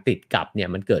อาการติดกับเนี่ย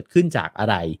มันเกิดขึ้นจากอะ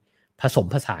ไรผสม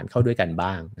ผสานเข้าด้วยกัน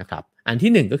บ้างนะครับอัน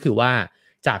ที่หนึ่งก็คือว่า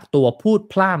จากตัวพูด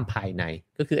พล่ามภายใน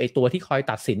ก็คือไอ้ตัวที่คอย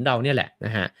ตัดสินเราเนี่ยแหละน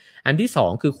ะฮะอันที่สอ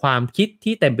งคือความคิด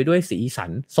ที่เต็มไปด้วยสีสั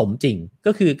นสมจริง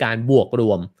ก็คือการบวกร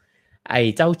วมไอ้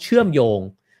เจ้าเชื่อมโยง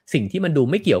สิ่งที่มันดู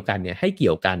ไม่เกี่ยวกันเนี่ยให้เกี่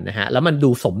ยวกันนะฮะแล้วมันดู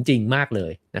สมจริงมากเล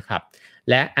ยนะครับ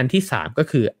และอันที่สามก็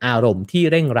คืออารมณ์ที่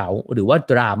เร่งเร้าหรือว่า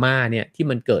ดราม่าเนี่ยที่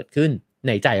มันเกิดขึ้นใ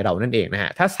นใจเรานั่นเองนะฮ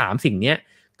ะถ้าสามสิ่งนี้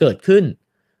เกิดขึ้น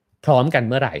พร้อมกัน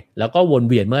เมื่อไหร่แล้วก็วน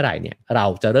เวียนเมื่อไหร่เนี่ยเรา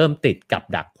จะเริ่มติดกับ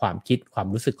ดักความคิดความ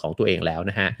รู้สึกของตัวเองแล้ว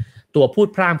นะฮะตัวพูด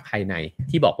พร่ำภายใน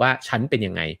ที่บอกว่าฉันเป็น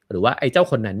ยังไงหรือว่าไอ้เจ้า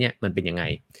คนนั้นเนี่ยมันเป็นยังไง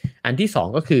อันที่สอง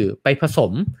ก็คือไปผส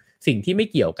มสิ่งที่ไม่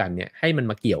เกี่ยวกันเนี่ยให้มัน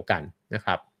มาเกี่ยวกันนะค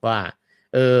รับว่า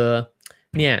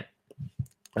เนี่ย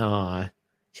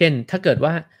เช่นถ้าเกิด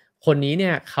ว่าคนนี้เนี่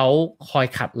ยเขาคอย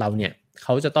ขัดเราเนี่ยเข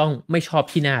าจะต้องไม่ชอบ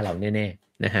ที่หน้าเราแน่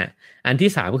ๆนะฮะอันที่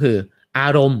สามก็คืออา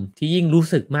รมณ์ที่ยิ่งรู้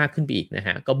สึกมากขึ้นไปอีกนะฮ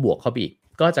ะก็บวกเข้าไปอีก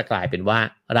ก็จะกลายเป็นว่า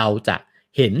เราจะ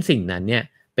เห็นสิ่งนั้นเนี่ย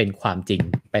เป็นความจริง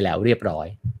ไปแล้วเรียบร้อย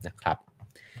นะครับ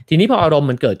ทีนี้พออารมณ์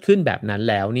มันเกิดขึ้นแบบนั้น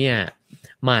แล้วเนี่ย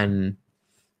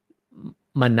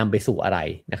มันนำไปสู่อะไร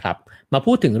นะครับมา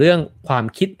พูดถึงเรื่องความ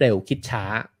คิดเร็วคิดช้า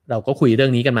เราก็คุยเรื่อ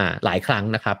งนี้กันมาหลายครั้ง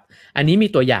นะครับอันนี้มี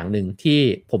ตัวอย่างหนึ่งที่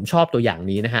ผมชอบตัวอย่าง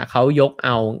นี้นะฮะเขายกเอ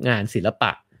างานศิลป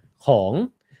ะของ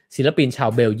ศิลปินชาว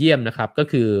เบลเยียมนะครับก็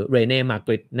คือเรเน่มาร์ก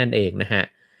ริตนั่นเองนะฮะ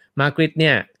มาร์กริตเ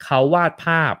นี่ยเขาวาดภ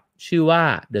าพชื่อว่า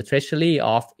The Treasury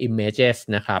of Images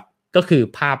นะครับก็คือ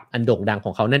ภาพอันโด่งดังข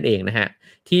องเขานั่นเองนะฮะ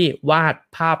ที่วาด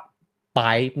ภาพไ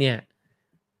ป๊ป์เนี่ย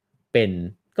เป็น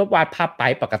ก็วาดภาพไป๊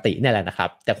ป์ปกตินี่แหละนะครับ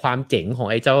แต่ความเจ๋งของ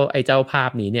ไอ้เจ้าภาพ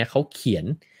นี้เนี่ยเขาเขียน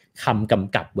คำก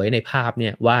ำกับไว้ในภาพเนี่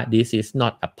ยว่า this is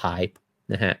not a pipe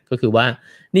นะฮะก็คือว่า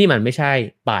นี่มันไม่ใช่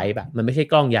ไป๊ป์แบบมันไม่ใช่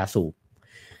กล้องยาสูบ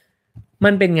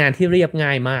มันเป็นงานที่เรียบง่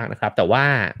ายมากนะครับแต่ว่า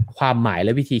ความหมายแล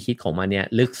ะวิธีคิดของมันเนี่ย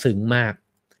ลึกซึ้งมาก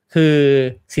คือ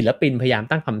ศิลปินพยายาม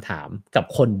ตั้งคำถามกับ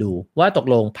คนดูว่าตก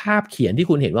ลงภาพเขียนที่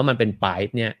คุณเห็นว่ามันเป็นไป๊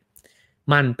ป์เนี่ย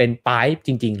มันเป็นไป๊ป์จ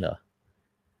ริงๆเหรอ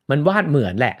มันวาดเหมือ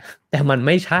นแหละแต่มันไ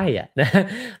ม่ใช่อ่ะนะ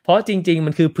เพราะจริงๆมั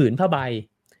นคือผืนผ้าใบ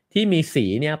ที่มีสี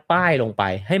เนี่ยป้ายลงไป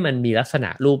ให้มันมีลักษณะ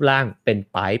รูปร่างเป็น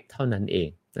ไป๊ป์เท่านั้นเอง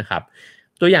นะครับ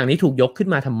ตัวอย่างนี้ถูกยกขึ้น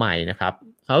มาทำไมนะครับ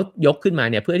เขายกขึ้นมา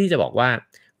เนี่ยเพื่อที่จะบอกว่า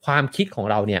ความคิดของ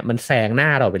เราเนี่ยมันแซงหน้า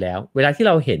เราไปแล้วเวลาที่เ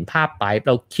ราเห็นภาพไป๊ป์เ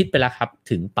ราคิดไปแล้วครับ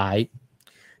ถึงไป๊ป์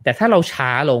แต่ถ้าเราช้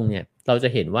าลงเนี่ยเราจะ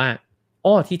เห็นว่า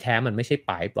ที่แท้มันไม่ใช่ไ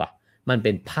ป๊ป์ว่ะมันเ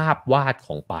ป็นภาพวาดข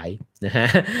องไป๊ป์นะฮะ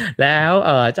แล้ว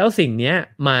เจ้าสิ่งนี้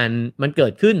มันเกิ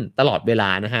ดขึ้นตลอดเวลา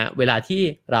นะฮะเวลาที่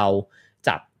เรา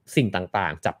จับสิ่งต่า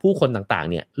งๆจับผู้คนต่างๆ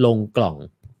เนี่ยลงกล่อง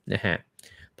นะฮะ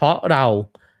เพราะเรา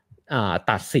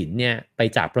ตัดสินเนี่ยไป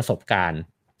จากประสบการณ์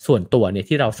ส่วนตัวเนี่ย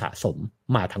ที่เราสะสม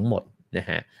มาทั้งหมดนะ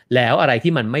ฮะแล้วอะไร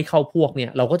ที่มันไม่เข้าพวกเนี่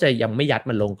ยเราก็จะยังไม่ยัด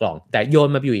มันลงกล่องแต่โยน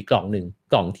มาอยู่อีกกล่องหนึ่ง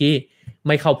กล่องที่ไ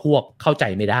ม่เข้าพวกเข้าใจ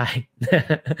ไม่ได้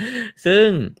ซึ่ง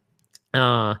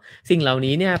สิ่งเหล่า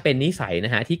นี้เนี่ยเป็นนิสัยน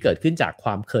ะฮะที่เกิดขึ้นจากคว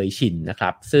ามเคยชินนะครั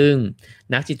บซึ่ง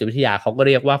นักจิตวิทยาเขาก็เ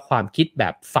รียกว่าความคิดแบ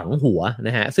บฝังหัวน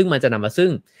ะฮะซึ่งมันจะนำมาซึ่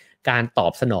งการตอ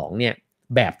บสนองเนี่ย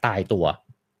แบบตายตัว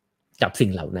กับสิ่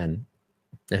งเหล่านั้น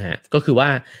นะฮะก็คือว่า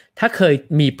ถ้าเคย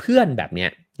มีเพื่อนแบบเนี้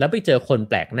ยแล้วไปเจอคน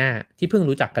แปลกหน้าที่เพิ่ง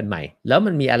รู้จักกันใหม่แล้ว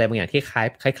มันมีอะไรบางอย่างที่ค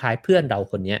ล้ายเพื่อนเรา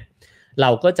คนนี้เรา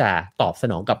ก็จะตอบส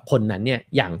นองกับคนนั้นเนี่ย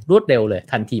อย่างรวดเร็วเลย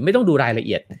ทันทีไม่ต้องดูรายละเ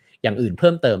อียดอย่างอื่นเ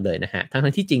พิ่มเติมเลยนะฮะ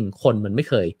ทั้งที่จริงคนมันไม่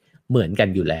เคยเหมือนกัน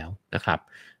อยู่แล้วนะครับ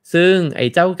ซึ่งไอ้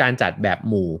เจ้าการจัดแบบ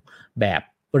หมู่แบบ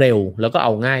เร็วแล้วก็เอ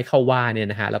าง่ายเข้าว่าเนี่ย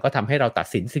นะฮะแล้วก็ทำให้เราตัด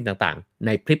สินสิ่งต่างๆใน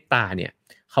พริบตาเนี่ย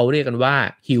เขาเรียกกันว่า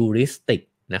ฮิวริสติก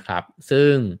นะครับซึ่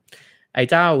งไอ้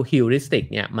เจ้าฮิวริสติก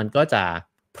เนี่ยมันก็จะ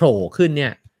โผล่ขึ้นเนี่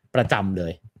ยประจำเล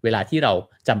ยเวลาที่เรา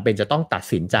จำเป็นจะต้องตัด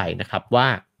สินใจนะครับว่า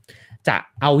จะ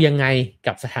เอายังไง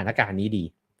กับสถานการณ์นี้ดี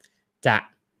จะ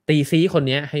ตีซีคน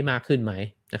นี้ให้มากขึ้นไหม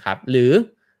นะครับหรือ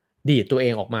ดีดตัวเอ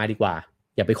งออกมาดีกว่า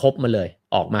อย่าไปคบมันเลย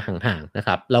ออกมาห่างๆนะค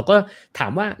รับเราก็ถา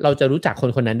มว่าเราจะรู้จักคน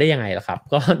คนนั้นได้ยังไงล่ะครับ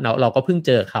ก็เราก็เพิ่งเ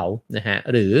จอเขานะฮะ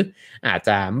หรืออาจจ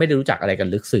ะไม่ได้รู้จักอะไรกัน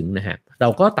ลึกซึ้งนะฮะเรา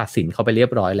ก็ตัดสินเขาไปเรีย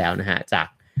บร้อยแล้วนะฮะจาก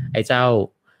ไอ้เจ้า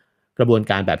กระบวน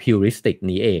การแบบฮิวริสติก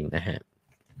นี้เองนะฮะ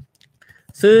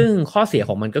ซึ่งข้อเสียข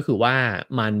องมันก็คือว่า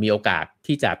มันมีโอกาส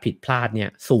ที่จะผิดพลาดเนี่ย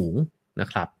สูงนะ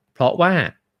ครับเพราะว่า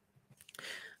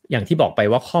อย่างที่บอกไป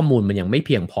ว่าข้อมูลมันยังไม่เ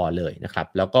พียงพอเลยนะครับ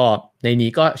แล้วก็ในนี้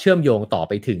ก็เชื่อมโยงต่อ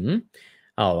ไปถึง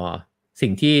สิ่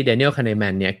งที่ Daniel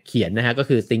Kahneman เนี่ยเขียนนะฮะก็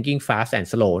คือ thinking fast and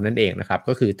slow นั่นเองนะครับ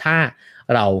ก็คือถ้า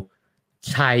เรา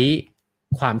ใช้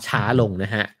ความช้าลงน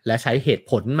ะฮะและใช้เหตุ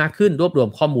ผลมากขึ้นรวบรวม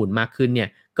ข้อมูลมากขึ้นเนี่ย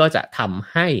ก็จะท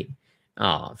ำให้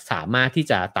สามารถที่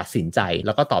จะตัดสินใจแ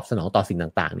ล้วก็ตอบสนองต่อสิ่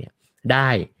งต่างๆเนี่ยได้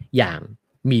อย่าง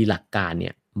มีหลักการเนี่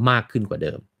ยมากขึ้นกว่าเ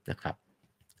ดิมนะครับ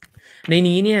ใน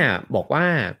นี้เนี่ยบอกว่า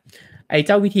ไอ้เ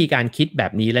จ้าวิธีการคิดแบ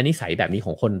บนี้และนิสัยแบบนี้ข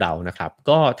องคนเรานะครับ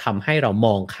ก็ทำให้เราม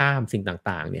องข้ามสิ่ง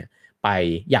ต่างๆเนี่ยไป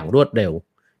อย่างรวดเร็ว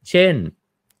เช่น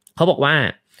เขาบอกว่า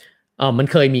มัน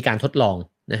เคยมีการทดลอง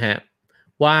นะฮะ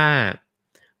ว่า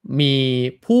มี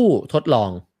ผู้ทดลอง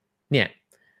เนี่ย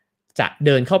จะเ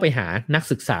ดินเข้าไปหานัก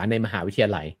ศึกษาในมหาวิทย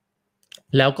าลัย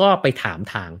แล้วก็ไปถาม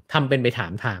ทางทำเป็นไปถา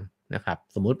มทางนะครับ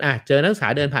สมมุติเจอนักศึกษา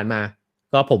เดินผ่านมา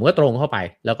ก็ผมก็ตรงเข้าไป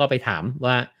แล้วก็ไปถาม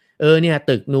ว่าเนี่ย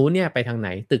ตึกนู้นเนี่ยไปทางไหน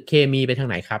ตึกเคมีไปทาง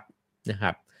ไหนครับนะค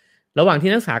รับระหว่างที่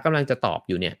นักศึกษากำลังจะตอบ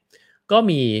อยู่เนี่ยก็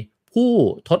มีผู้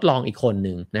ทดลองอีกคนห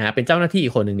นึ่งนะฮะเป็นเจ้าหน้าที่อี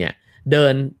กคนหนึ่งเนี่ยเดิ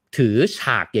นถือฉ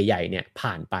ากใหญ่ๆเนี่ย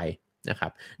ผ่านไปนะครั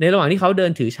บในระหว่างที่เขาเดิ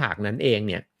นถือฉากนั้นเอง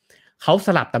เนี่ยเขาส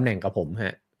ลับตำแหน่งกับผมฮ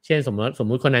ะเช่นสม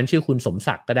มติคนนั้นชื่อคุณสม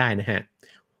ศักดิ์ก็ได้นะฮะ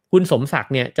คุณสมศัก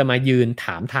ดิ์เนี่ยจะมายืนถ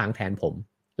ามทางแทนผม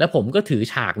แล้วผมก็ถือ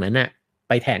ฉากนั้นน่ะไ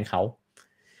ปแทนเขา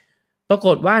ปราก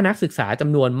ฏว่านักศึกษาจ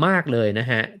ำนวนมากเลยนะ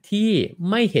ฮะที่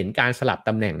ไม่เห็นการสลับต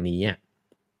ำแหน่งนี้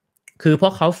คือเพรา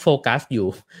ะเขาโฟกัสอยู่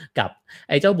กับ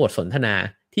ไอ้เจ้าบทสนทนา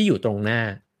ที่อยู่ตรงหน้า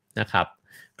นะครับ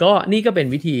ก็นี่ก็เป็น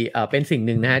วิธีเป็นสิ่งห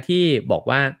นึ่งนะฮะที่บอก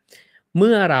ว่าเ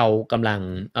มื่อเรากำลัง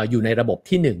อยู่ในระบบ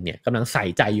ที่1เนี่ยกำลังใส่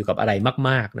ใจอยู่กับอะไรม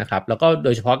ากๆนะครับแล้วก็โด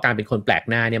ยเฉพาะการเป็นคนแปลก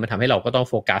หน้าเนี่ยมันทำให้เราก็ต้อง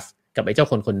โฟกัสกับไอ้เจ้า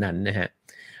คนนั้นนะฮะ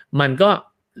มันก็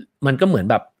เหมือน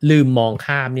แบบลืมมอง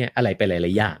ข้ามเนี่ยอะไรไปหล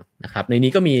ายๆอย่างนะครับใน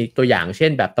นี้ก็มีตัวอย่างเช่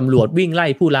นแบบตำรวจวิ่งไล่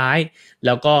ผู้ร้ายแ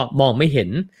ล้วก็มองไม่เห็น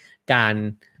การ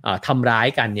ทำร้าย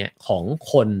กันเนี่ยของ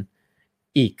คน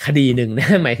อีกคดีหนึ่งน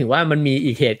ะหมายถึงว่ามันมี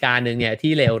อีกเหตุการณ์หนึ่งเนี่ย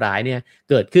ที่เลวร้ายเนี่ย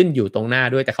เกิดขึ้นอยู่ตรงหน้า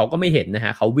ด้วยแต่เขาก็ไม่เห็นนะฮ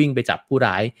ะเขาวิ่งไปจับผู้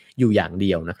ร้ายอยู่อย่างเ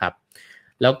ดียวนะครับ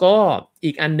แล้วก็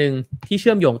อีกอันนึงที่เ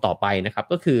ชื่อมโยงต่อไปนะครับ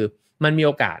ก็คือมันมีโ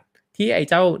อกาสที่ไอ้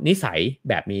เจ้านิสัย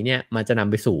แบบนี้เนี่ยมันจะน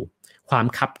ำไปสู่ความ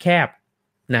คับแคบ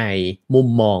ในมุม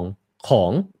มองขอ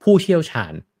งผู้เชี่ยวชา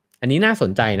ญอันนี้น่าส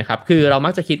นใจนะครับคือเรามั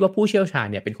กจะคิดว่าผู้เชี่ยวชาญ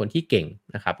เนี่ยเป็นคนที่เก่ง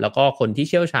นะครับแล้วก็คนที่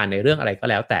เชี่ยวชาญในเรื่องอะไรก็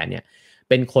แล้วแต่เนี่ย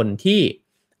เป็นคนที่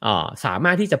สาม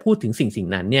ารถที่จะพูดถึงสิ่ง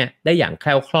นั้นเนี่ยได้อย่างแค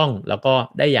ล่วคล่องแล้วก็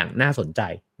ได้อย่างน่าสนใจ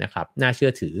นะครับน่าเชื่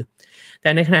อถือแต่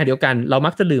ในขณะเดียวกันเรา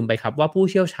มักจะลืมไปครับว่าผู้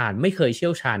เชี่ยวชาญไม่เคยเชี่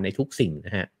ยวชาญในทุกสิ่งน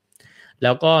ะฮะแ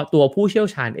ล้วก็ตัวผู้เชี่ยว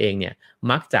ชาญเองเนี่ย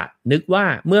มักจะนึกว่า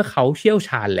เมื่อเขาเชี่ยวช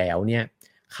าญแล้วเนี่ย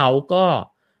เขา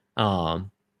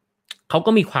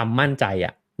ก็มีความมั่นใจ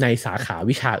ในสาขา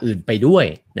วิชาอื่นไปด้วย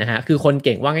นะฮะคือคนเ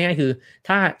ก่งว่าง่ายๆคือ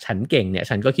ถ้าฉันเก่งเนี่ย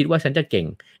ฉันก็คิดว่าฉันจะเก่ง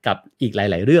กับอีกห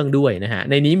ลายๆเรื่องด้วยนะฮะ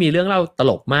ในนี้มีเรื่องเล่าต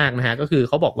ลกมากนะฮะก็คือเ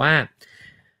ขาบอกว่า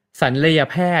ศัลย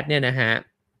แพทย์เนี่ยนะฮะ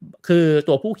คือ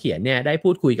ตัวผู้เขียนเนี่ยได้พู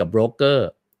ดคุยกับโบรกเกอ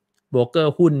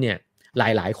ร์หุ้นเนี่ยห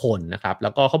ลายๆคนนะครับแล้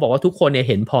วก็เขาบอกว่าทุกคนเนี่ย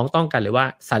เห็นพ้องต้องกันเลยว่า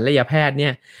ศัลยแพทย์เนี่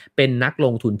ยเป็นนักล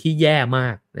งทุนที่แย่มา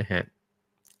กนะฮะ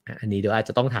อันนี้เดี๋ยวอาจ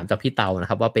จะต้องถามจากพี่เตานะ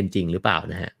ครับว่าเป็นจริงหรือเปล่า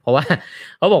นะฮะเพราะว่า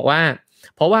เขาบอกว่า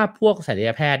เพราะว่าพวกศัลย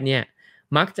แพทย์เนี่ย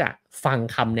มักจะฟัง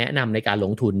คำแนะนำในการล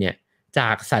งทุนเนี่ยจา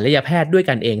กศัลยแพทย์ด้วย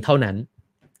กันเองเท่านั้น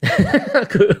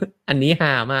คืออันนี้ฮ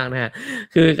ามากนะฮะ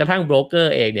คือกระทั่งโบรกเกอ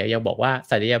ร์เองเนี่ยยังบอกว่า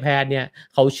ศัลยแพทย์เนี่ย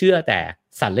เขาเชื่อแต่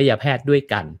ศัลยแพทย์ด้วย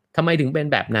กันทำไมถึงเป็น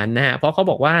แบบนั้นนะฮะเพราะเขา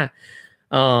บอกว่า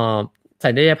ศั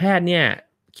ลยแพทย์เนี่ย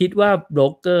คิดว่าโบร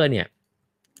กเกอร์เนี่ย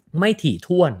ไม่ถี่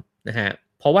ถ้วนนะฮะ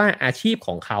เพราะว่าอาชีพข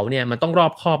องเขาเนี่ยมันต้องรอ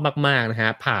บคอบมากๆนะฮะ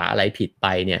ผ่าอะไรผิดไป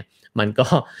เนี่ยมันก็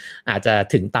อาจจะ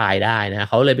ถึงตายได้นะ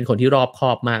เขาเลยเป็นคนที่รอบค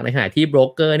อบมากในขณะที่โบรก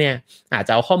เกอร์เนี่ยอาจจ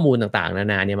ะเอาข้อมูลต่างๆนา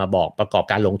นาเนี่ยมาบอกประกอบ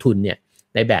การลงทุนเนี่ย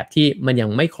ในแบบที่มันยัง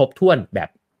ไม่ครบถ้วนแบบ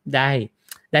ไ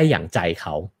ด้อย่างใจเข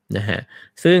านะฮะ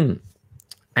ซึ่ง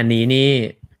อันนี้นี่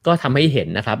ก็ทำให้เห็น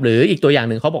นะครับหรืออีกตัวอย่าง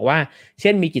หนึ่งเขาบอกว่าเ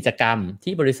ช่นมีกิจกรรม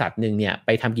ที่บริษัทหนึ่งเนี่ยไป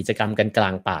ทำกิจกรรมกันกลา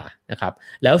งป่านะครับ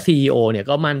แล้ว CEO เนี่ย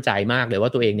ก็มั่นใจมากเลยว่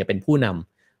าตัวเองเนี่ยเป็นผู้น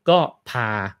ำก็พา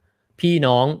พี่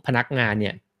น้องพนักงานเ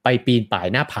นี่ยไปปีนป่าย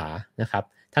หน้าผานะครับ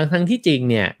ทั้งที่จริง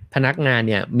เนี่ยพนักงาน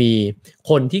เนี่ยมี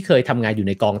คนที่เคยทำงานอยู่ใ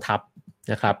นกองทัพ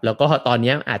นะครับแล้วก็ตอน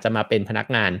นี้อาจจะมาเป็นพนัก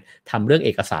งานทำเรื่องเอ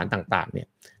กสารต่างๆเนี่ย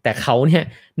แต่เขาเนี่ย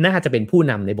น่าจะเป็นผู้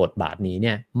นำในบทบาทนี้เ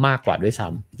นี่ยมากกว่าด้วยซ้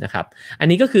ำนะครับอัน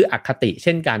นี้ก็คืออคติเ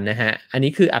ช่นกันนะฮะอัน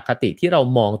นี้คืออคติที่เรา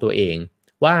มองตัวเอง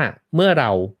ว่าเมื่อเรา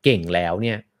เก่งแล้วเ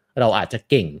นี่ยเราอาจจะ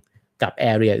เก่งกับ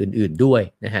area อื่นๆด้วย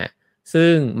นะฮะ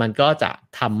ซึ่งมันก็จะ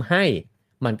ทำให้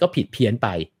มันก็ผิดเพี้ยนไป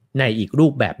ในอีกรู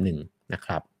ปแบบหนึ่งนะค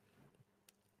รับ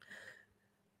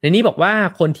ในนี้บอกว่า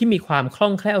คนที่มีความคล่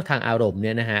องแคล่วทางอารมณ์เ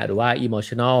นี่ยนะฮะหรือว่า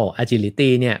emotional agility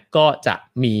เนี่ยก็จะ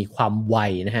มีความไว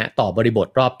นะฮะต่อบริบท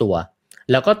รอบตัว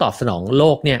แล้วก็ตอบสนองโล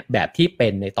กเนี่ยแบบที่เป็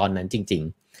นในตอนนั้นจริง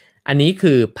ๆอันนี้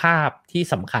คือภาพที่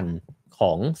สำคัญข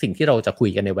องสิ่งที่เราจะคุย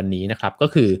กันในวันนี้นะครับก็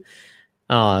คือ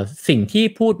สิ่งที่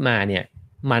พูดมาเนี่ย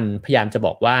มันพยายามจะบ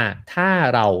อกว่าถ้า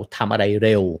เราทำอะไรเ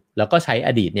ร็วแล้วก็ใช้อ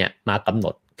ดีตเนี่ยมากำหน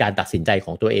ดการตัดสินใจข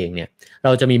องตัวเองเนี่ยเร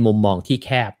าจะมีมุมมองที่แค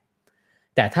บ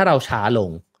แต่ถ้าเราช้าล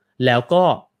งแล้วก็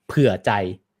เผื่อใจ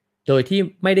โดยที่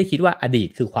ไม่ได้คิดว่าอดีต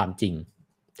คือความจริง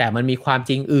แต่มันมีความ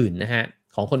จริงอื่นนะฮะ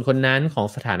ของคนคนนั้นของ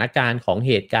สถานการณ์ของเ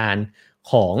หตุการณ์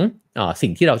ของสิ่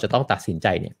งที่เราจะต้องตัดสินใจ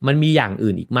เนี่ยมันมีอย่าง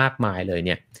อื่นอีกมากมายเลยเ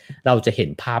นี่ยเราจะเห็น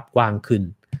ภาพกว้างขึ้น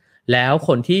แล้วค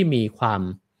นที่มีความ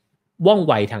ว่อง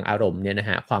ไวทางอารมณ์เนี่ยนะ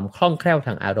ฮะความคล่องแคล่วท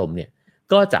างอารมณ์เนี่ย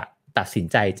ก็จะตัดสิน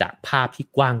ใจจากภาพที่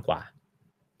กว้างกว่า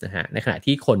นะฮะในขณะ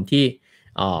ที่คน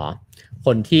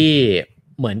ที่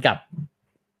เหมือนกับ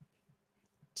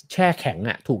แช่แข็ง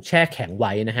ถูกแช่แข็งไ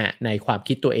ว้นะฮะในความ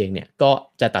คิดตัวเองเนี่ยก็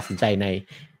จะตัดสินใจ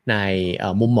ใน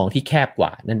มุมมองที่แคบกว่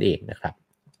านั่นเองนะครับ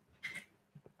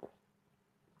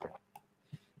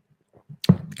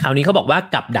คราวนี้เขาบอกว่า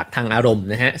กับดักทางอารมณ์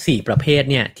นะฮะ4ประเภท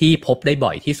เนี่ยที่พบได้บ่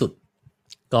อยที่สุด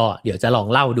ก็เดี๋ยวจะลอง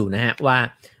เล่าดูนะฮะว่า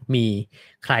มี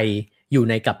ใครอยู่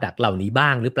ในกับดักเหล่านี้บ้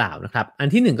างหรือเปล่านะครับอัน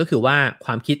ที่1ก็คือว่าค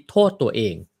วามคิดโทษตัวเอ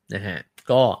งนะฮะ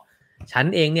ก็ฉัน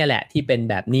เองเนี่ยแหละที่เป็น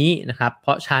แบบนี้นะครับเพ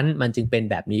ราะฉันมันจึงเป็น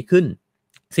แบบนี้ขึ้น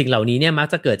สิ่งเหล่านี้เนี่ยมัก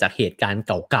จะเกิดจากเหตุการณ์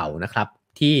เก่าๆนะครับ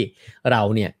ที่เรา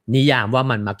เนี่ยนิยามว่า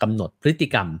มันมากำหนดพฤติ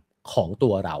กรรมของตั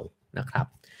วเรานะครับ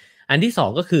อันที่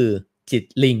2ก็คือจิต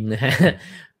ลิงนะฮะ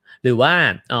หรือว่า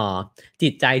จิ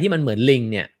ตใจที่มันเหมือนลิง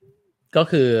เนี่ยก็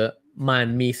คือมัน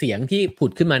มีเสียงที่ผุ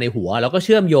ดขึ้นมาในหัวแล้วก็เ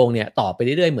ชื่อมโยงเนี่ยต่อไปเ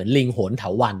รื่อยๆเหมือนลิงโหนเถา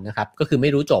วัลย์นะครับก็คือไม่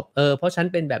รู้จบเพราะฉัน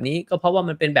เป็นแบบนี้ก็เพราะว่า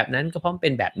มันเป็นแบบนั้นก็เพราะมันเ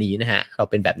ป็นแบบนี้นะฮะเรา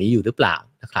เป็นแบบนี้อยู่หรือเปล่า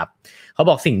นะครับเขา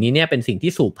บอกสิ่งนี้เนี่ยเป็นสิ่ง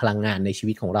ที่สูบพลังงานในชี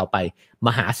วิตของเราไปม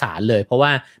หาศาลเลยเพราะว่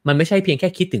ามันไม่ใช่เพียงแค่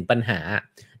คิดถึงปัญหา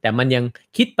แต่มันยัง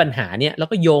คิดปัญหาเนี่ยแล้ว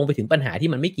ก็โยงไปถึงปัญหาที่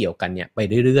มันไม่เกี่ยวกันเนี่ยไป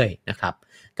เรื่อยๆนะครับ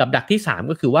กับดักที่3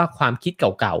ก็คือว่าความคิดเ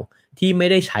ก่าๆที่ไม่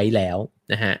ได้ใช้แล้ว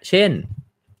นะฮะเช่น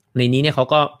ในนี้เนี่ยเขา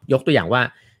ก็ยกตัวอย่างว่า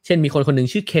เช่นมีคนคนหนึ่ง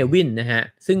ชื่อเควินนะฮะ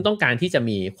ซึ่งต้องการที่จะ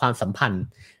มีความสัมพันธ์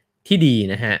ที่ดี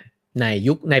นะฮะ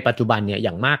ในปัจจุบันเนี่ยอ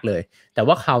ย่างมากเลยแต่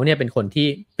ว่าเขาเนี่ยเป็นคนที่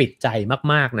ปิดใจ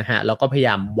มากๆนะฮะแล้วก็พยาย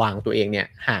ามวางตัวเองเนี่ย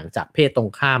ห่างจากเพศตรง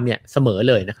ข้ามเนี่ยเสมอ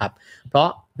เลยนะครับเพราะ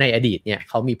ในอดีตเนี่ย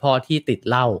เขามีพ่อที่ติด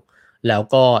เหล้าแล้ว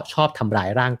ก็ชอบทำร้าย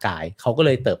ร่างกายเขาก็เล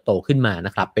ยเติบโตขึ้นมาน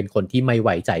ะครับเป็นคนที่ไม่ไ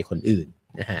ว้ใจคนอื่น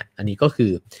นะฮะอันนี้ก็คื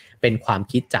อเป็นความ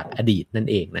คิดจากอดีตนั่น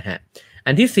เองนะฮะ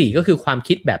อันที่4ก็คือความ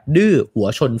คิดแบบดื้อหัว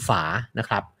ชนฝานะค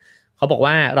รับเขาบอก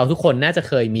ว่าเราทุกคนน่าจะ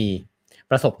เคยมี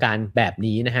ประสบการณ์แบบ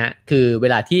นี้นะฮะคือเว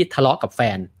ลาที่ทะเลาะกับแฟ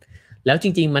นแล้วจ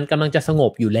ริงๆมันกำลังจะสง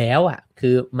บอยู่แล้วคื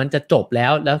อมันจะจบแล้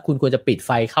วคุณควรจะปิดไ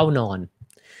ฟเข้านอน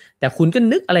แต่คุณก็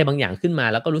นึกอะไรบางอย่างขึ้นมา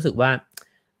แล้วก็รู้สึกว่า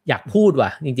อยากพูดว่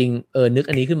ะจริงๆนึก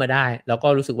อันนี้ขึ้นมาได้แล้วก็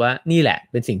รู้สึกว่านี่แหละ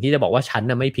เป็นสิ่งที่จะบอกว่าฉัน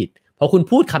น่ะไม่ผิดพอคุณ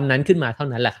พูดคำนั้นขึ้นมาเท่า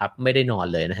นั้นแหละครับไม่ได้นอน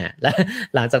เลยนะฮะและ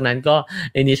หลังจากนั้นก็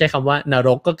ในนี้ใช้คำว่านร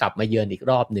กก็กลับมาเยือนอีก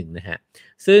รอบหนึ่งนะฮะ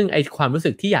ซึ่งไอความรู้สึ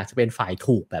กที่อยากจะเป็นฝ่าย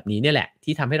ถูกแบบนี้เนี่ยแหละ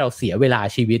ที่ทำให้เราเสียเวลา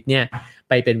ชีวิตเนี่ย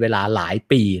ไปเป็นเวลาหลาย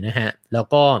ปีนะฮะแล้ว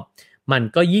ก็มัน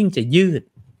ก็ยิ่งจะยืด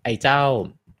ไอเจ้า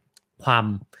ความ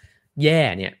แย่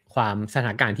เนี่ยความสถา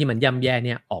นการณ์ที่มันย่ำแย่เ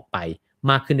นี่ยออกไป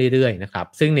มากขึ้นเรื่อยๆนะครับ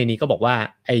ซึ่งในนี้ก็บอกว่า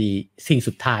ไอสิ่ง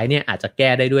สุดท้ายเนี่ยอาจจะแก้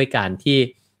ได้ด้วยการที่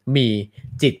มี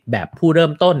จิตแบบผู้เริ่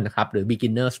มต้นนะครับหรือ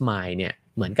beginner's mind เนี่ย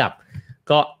เหมือนกับ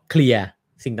ก็เคลียร์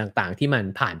สิ่งต่างๆที่มัน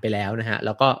ผ่านไปแล้วนะฮะแ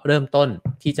ล้วก็เริ่มต้น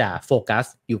ที่จะโฟกัส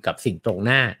อยู่กับสิ่งตรงห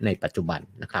น้าในปัจจุบัน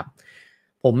นะครับ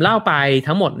ผมเล่าไป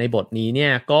ทั้งหมดในบทนี้เนี่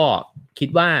ยก็คิด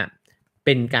ว่าเ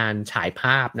ป็นการฉายภ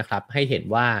าพนะครับให้เห็น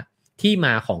ว่าที่ม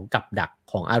าของกับดัก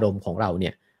ของอารมณ์ของเราเ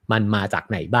นี่ยมันมาจาก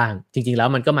ไหนบ้างจริงๆแล้ว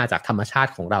มันก็มาจากธรรมชา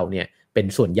ติของเราเนี่ยเป็น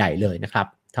ส่วนใหญ่เลยนะครับ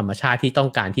ธรรมชาติที่ต้อง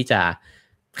การที่จะ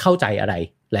เข้าใจอะไร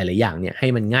หลายๆอย่างเนี่ยให้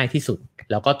มันง่ายที่สุด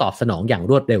แล้วก็ตอบสนองอย่าง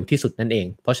รวดเร็วที่สุดนั่นเอง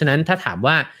เพราะฉะนั้นถ้าถาม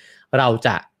ว่าเราจ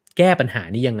ะแก้ปัญหา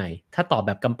นี้ยังไงถ้าตอบแ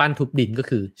บบกำปั้นทุบดินก็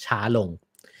คือช้าลง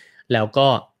แล้วก็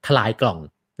ทลายกล่อง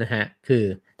นะฮะคือ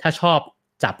ถ้าชอบ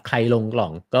จับใครลงกล่อ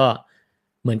งก็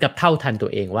เหมือนกับเท่าทันตั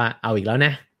วเองว่าเอาอีกแล้วน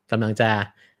ะกำลังจะ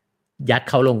ยัด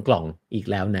เขาลงกล่องอีก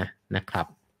แล้วนะครับ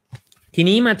ที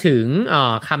นี้มาถึง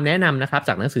คำแนะนำนะครับจ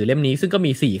ากหนังสือเล่มนี้ซึ่งก็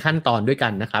มี4ขั้นตอนด้วยกั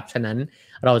นนะครับฉะนั้น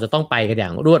เราจะต้องไปกันอย่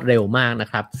างรวดเร็วมากนะ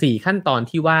ครับ4ขั้นตอน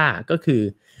ที่ว่าก็คือ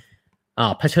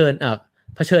เผ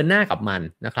ชิญหน้ากับมัน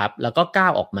นะครับแล้วก็ก้า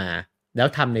วออกมาแล้ว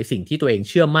ทำในสิ่งที่ตัวเอง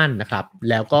เชื่อมั่นนะครับ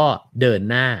แล้วก็เดิน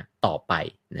หน้าต่อไป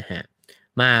นะฮะ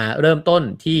มาเริ่มต้น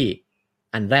ที่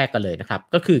อันแรกกันเลยนะครับ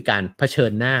ก็คือการเผชิ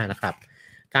ญหน้านะครับ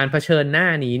การเผชิญหน้า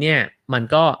นี้เนี่ยมัน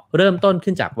ก็เริ่มต้น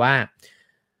ขึ้นจากว่า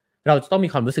เราจะต้องมี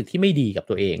ความรู้สึกที่ไม่ดีกับ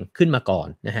ตัวเองขึ้นมาก่อน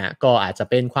นะฮะก็อาจจะ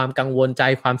เป็นความกังวลใจ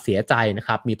ความเสียใจนะค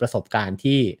รับมีประสบการณ์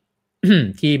ที่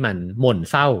ที่มันหม่น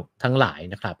เศร้าทั้งหลาย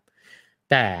นะครับ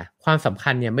แต่ความสำคั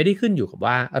ญเนี่ยไม่ได้ขึ้นอยู่กับ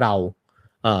ว่าเรา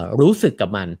รู้สึกกับ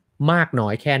มันมากน้อ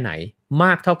ยแค่ไหนม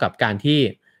ากเท่ากับการที่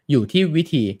อยู่ที่วิ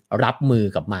ธีรับมือ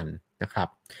กับมันนะครับ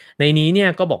ในนี้เนี่ย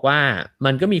ก็บอกว่า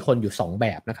มันก็มีคนอยู่2แบ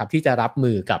บนะครับที่จะรับ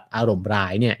มือกับอารมณ์ร้า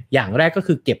ยเนี่ยอย่างแรกก็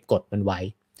คือเก็บกดมันไว้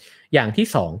อย่างที่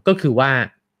2ก็คือว่า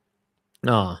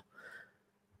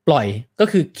ปล่อยก็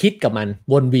คือคิดกับมัน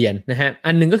วนเวียนนะฮะ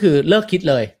อันนึงก็คือเลิกคิด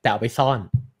เลยแต่เอาไปซ่อน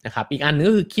นะครับอีกอันนึง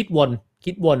ก็คือคิดว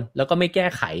นแล้วก็ไม่แก้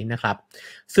ไขนะครับ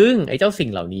ซึ่งไอ้เจ้าสิ่ง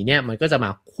เหล่านี้เนี่ยมันก็จะมา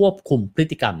ควบคุมพฤ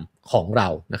ติกรรมของเรา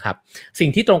นะครับสิ่ง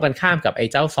ที่ตรงกันข้ามกับไอ้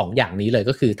เจ้า2อย่างนี้เลย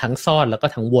ก็คือทั้งซ่อนแล้วก็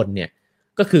ทั้งวนเนี่ย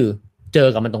ก็คือเจอ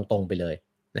กับมันตรงๆไปเลย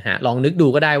นะฮะลองนึกดู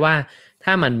ก็ได้ว่าถ้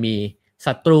ามันมี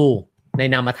ศัตรูใน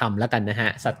นามธรรมแล้วกันนะฮะ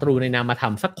ศัตรูในนามธรร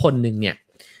มสักคนนึงเนี่ย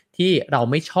ที่เรา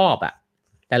ไม่ชอบอ่ะ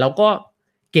แต่เราก็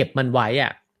เก็บมันไว้อ่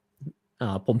ะ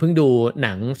ผมเพิ่งดูห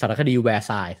นังสารคดีแวร์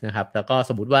ซายน์นะครับแล้วก็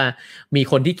สมมติว่ามี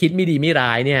คนที่คิดไม่ดีไม่ร้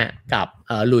ายเนี่ยกับ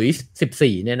หลุยส์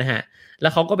14เนี่ยนะฮะแล้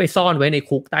วเขาก็ไปซ่อนไว้ใน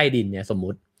คุกใต้ดินเนี่ยสมมุ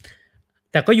ติ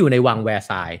แต่ก็อยู่ในวังแวร์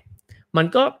ซายน์มัน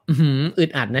ก็อึด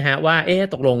อัดนะฮะว่า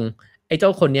ตกลงไอ้เจ้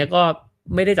าคนนี้ก็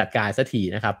ไม่ได้จัดการสักที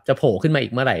นะครับจะโผล่ขึ้นมาอี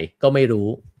กเมื่อไหร่ก็ไม่รู้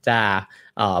จะ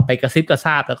ไปกระซิบกระซ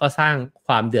าบแล้วก็สร้างค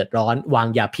วามเดือดร้อนวาง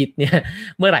ยาพิษเนี่ย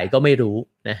เมื่อไหร่ก็ไม่รู้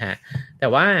นะฮะแต่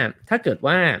ว่าถ้าเกิด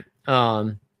ว่า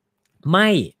ไ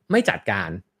ม่จัดการ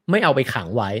ไม่เอาไปขัง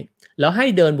ไว้แล้วให้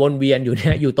เดินวนเวียนอยู่เนี่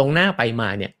ยอยู่ตรงหน้าไปมา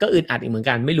เนี่ยก็อึดอัดอีกเหมือน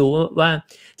กันไม่รู้ว่า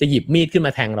จะหยิบมีดขึ้นม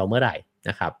าแทงเราเมื่อไหร่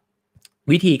นะครับ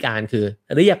วิธีการคือ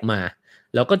เรียกมา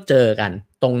แล้วก็เจอกัน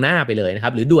ตรงหน้าไปเลยนะครั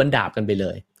บหรือดวลดาบกันไปเล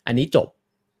ยอันนี้จบ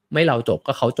ไม่เราจบ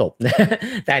ก็เขาจบนะ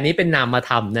แต่อันนี้เป็นนาม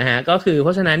ธรรมนะฮะก็คือเพร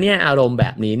าะฉะนั้นเนี่ยอารมณ์แบ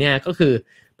บนี้เนี่ยก็คือ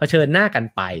เผชิญหน้ากัน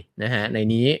ไปนะฮะใน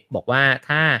นี้บอกว่า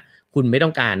ถ้าคุณไม่ต้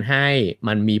องการให้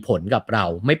มันมีผลกับเรา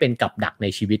ไม่เป็นกับดักใน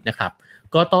ชีวิตนะครับ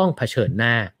ก็ต้องเผชิญห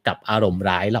น้ากับอารมณ์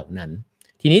ร้ายเหล่านั้น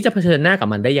ทีนี้จะเผชิญหน้ากับ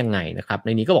มันได้ยังไงนะครับใน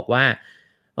นี้ก็บอกว่า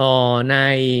ใน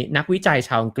นักวิจัยช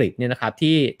าวอังกฤษเนี่ยนะครับ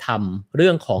ที่ทำเรื่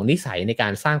องของนิสัยในกา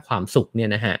รสร้างความสุขเนี่ย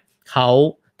นะฮะเขา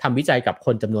ทำวิจัยกับค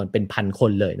นจำนวนเป็นพันค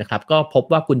นเลยนะครับก็พบ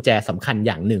ว่ากุญแจสำคัญอ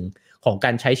ย่างหนึ่งของก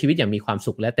ารใช้ชีวิตอย่างมีความ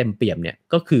สุขและเต็มเปี่ยมเนี่ย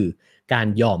ก็คือการ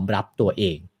ยอมรับตัวเอ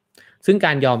งซึ่งก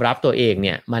ารยอมรับตัวเองเ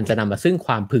นี่ยมันจะนำมาซึ่งค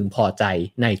วามพึงพอใจ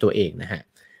ในตัวเองนะฮะ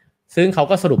ซึ่งเขา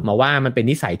ก็สรุปมาว่ามันเป็น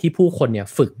นิสัยที่ผู้คนเนี่ย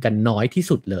ฝึกกันน้อยที่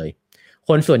สุดเลยค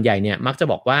นส่วนใหญ่เนี่ยมักจะ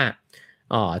บอกว่า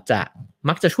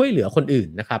มักจะช่วยเหลือคนอื่น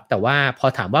นะครับแต่ว่าพอ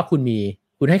ถามว่าคุ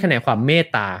ณให้คะแนนความเมต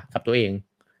ตากับตัวเอง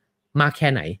มากแค่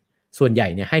ไหนส่วนใหญ่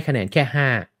เนี่ยให้คะแนนแค่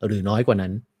5หรือน้อยกว่านั้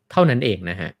นเท่านั้นเอง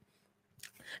นะฮะ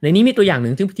ในนี้มีตัวอย่างห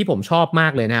นึ่งที่ผมชอบมา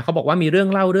กเลยนะเขาบอกว่ามีเรื่อง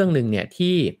เล่าเรื่องหนึ่งเนี่ย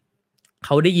ที่เข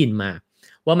าได้ยินมา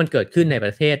ว่ามันเกิดขึ้นในป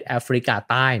ระเทศแอฟริกา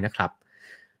ใต้นะครับ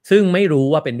ซึ่งไม่รู้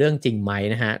ว่าเป็นเรื่องจริงไหม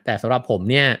นะฮะแต่สำหรับผม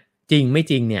เนี่ยจริงไม่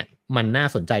จริงเนี่ยมันน่า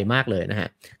สนใจมากเลยนะฮะ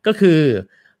ก็คือ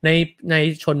ใน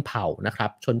ชนเผ่านะครับ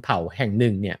ชนเผ่าแห่งห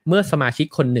นึ่งเนี่ยเมื่อสมาชิก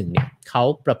คนหนึ่งเนี่ยเขา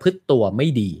ประพฤติตัวไม่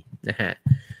ดีนะฮะ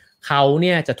เขาเ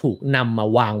นี่ยจะถูกนำมา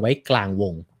วางไว้กลางว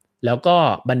งแล้วก็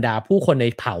บรรดาผู้คนใน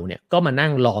เผ่าเนี่ยก็มานั่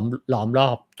งล้อมรอ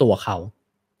บตัวเขา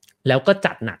แล้วก็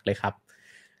จัดหนักเลยครับ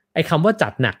ไอ้คำว่าจั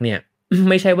ดหนักเนี่ย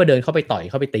ไม่ใช่ว่าเดินเข้าไปต่อย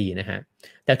เข้าไปตีนะฮะ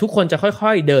แต่ทุกคนจะค่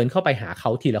อยๆเดินเข้าไปหาเขา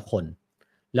ทีละคน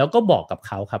แล้วก็บอกกับเ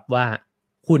ขาครับว่า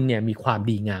คุณเนี่ยมีความ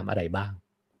ดีงามอะไรบ้าง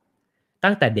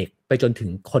ตั้งแต่เด็กไปจนถึง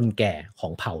คนแก่ขอ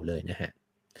งเผ่าเลยนะฮะ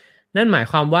นั่นหมาย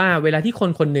ความว่าเวลาที่คน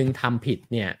คนนึงทำผิด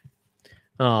เนี่ย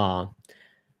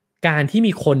การที่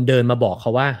มีคนเดินมาบอกเข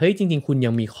าว่าเฮ้ยจริงๆคุณยั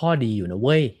งมีข้อดีอยู่นะเ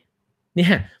ว้ยเนี่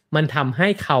ยมันทำให้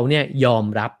เขาเนี่ยยอม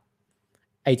รับ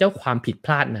ไอ้เจ้าความผิดพ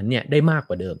ลาดนั้นเนี่ยได้มากก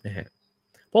ว่าเดิมนะฮะ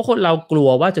เพราะคนเรากลัว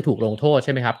ว่าจะถูกลงโทษใ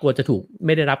ช่ไหมครับกลัวจะถูกไ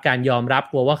ม่ได้รับการยอมรับ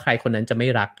กลัวว่าใครคนนั้นจะไม่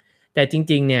รักแต่จ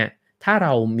ริงๆเนี่ยถ้าเร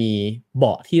ามีเบ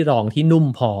าะที่รองที่นุ่ม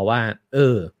พอว่า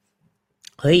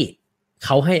เฮ้ยเข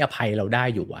าให้อภัยเราได้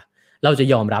อยู่อะเราจะ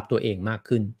ยอมรับตัวเองมาก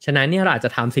ขึ้นฉะนั้นเนี่ยเราอาจจ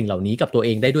ะทำสิ่งเหล่านี้กับตัวเอ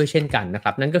งได้ด้วยเช่นกันนะค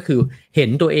รับนั่นก็คือเห็น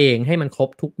ตัวเองให้มันครบ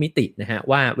ทุกมิตินะฮะ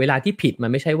ว่าเวลาที่ผิดมัน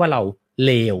ไม่ใช่ว่าเราเ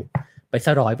ลวไปซ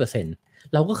ะ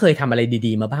 100% เราก็เคยทำอะไร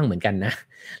ดีๆมาบ้างเหมือนกันนะ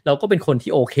เราก็เป็นคน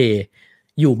ที่โอเค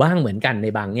อยู่บ้างเหมือนกันใน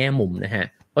บางแง่มุมนะฮะ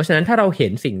เพราะฉะนั้นถ้าเราเห็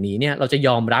นสิ่งนี้เนี่ยเราจะย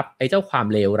อมรับไอ้เจ้าความ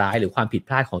เลวร้ายหรือความผิดพ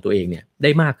ลาดของตัวเองเนี่ยได้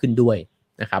มากขึ้นด้วย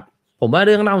นะครับผมว่าเ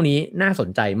รื่องเล่านี้น่าสน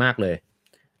ใจมากเลย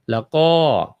แล้วก็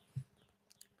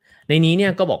ในนี้เนี่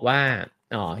ยก็บอกว่า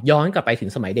ย้อนกลับไปถึง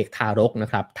สมัยเด็กทารกนะ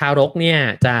ครับทารกเนี่ย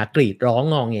จะกรีดร้อง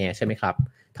งอแงใช่ไหมครับ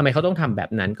ทำไมเขาต้องทำแบ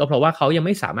บนั้นก็เพราะว่าเขายังไ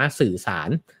ม่สามารถสื่อสาร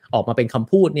ออกมาเป็นค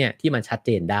ำพูดเนี่ยที่มันชัดเจ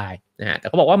นได้นะฮะแต่เ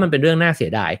ขาบอกว่ามันเป็นเรื่องน่าเสีย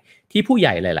ดายที่ผู้ให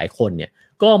ญ่หลายๆคนเนี่ย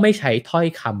ก็ไม่ใช้ถ้อย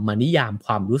คำมานิยามค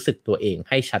วามรู้สึกตัวเอง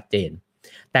ให้ชัดเจน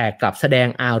แต่กลับแสดง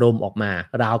อารมณ์ออกมา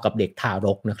ราวกับเด็กทาร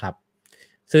กนะครับ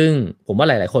ซึ่งผมว่า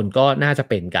หลายๆคนก็น่าจะ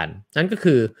เป็นกันนั่นก็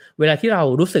คือเวลาที่เรา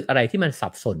รู้สึกอะไรที่มันสั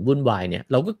บสนวุ่นวายเนี่ย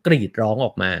เราก็กรีดร้องอ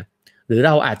อกมาหรือเ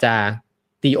ราอาจจะ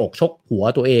ตีอกชกหัว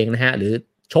ตัวเองนะฮะหรือ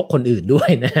ชกคนอื่นด้วย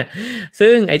นะ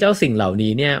ซึ่งไอ้เจ้าสิ่งเหล่า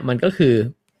นี้เนี่ยมันก็คือ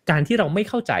การที่เราไม่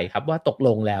เข้าใจครับว่าตกล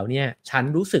งแล้วเนี่ยฉัน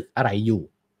รู้สึกอะไรอยู่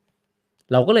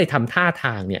เราก็เลยทำท่าท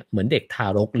างเนี่ยเหมือนเด็กทา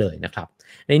รกเลยนะครับ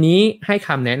ในนี้ให้ค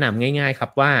ำแนะนำง่ายๆครั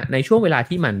บว่าในช่วงเวลา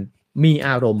ที่มันมีอ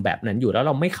ารมณ์แบบนั้นอยู่แล้วเ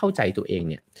ราไม่เข้าใจตัวเอง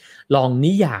เนี่ยลอง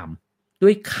นิยามด้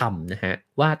วยคำนะฮะ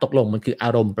ว่าตกลงมันคืออา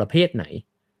รมณ์ประเภทไหน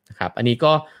นะครับอันนี้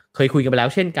ก็เคยคุยกันไปแล้ว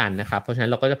เช่นกันนะครับเพราะฉะนั้น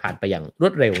เราก็จะผ่านไปอย่างรว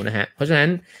ดเร็วนะฮะเพราะฉะนั้น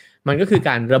มันก็คือ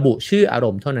การระบุชื่ออาร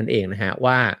มณ์เท่านั้นเองนะฮะ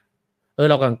ว่า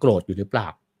เรากำลังโกรธอยู่หรือเปล่า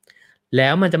แล้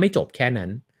วมันจะไม่จบแค่นั้น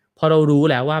พอเรารู้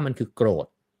แล้วว่ามันคือโกรธ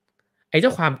ไอ้เจ้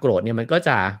าความโกรธเนี่ยมันก็จ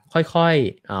ะค่อย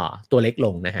ๆตัวเล็กล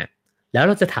งนะฮะแล้วเ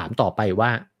ราจะถามต่อไปว่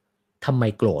าทำไม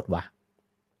โกรธวะ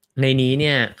ในนี้เ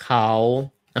นี่ยเข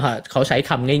าใช้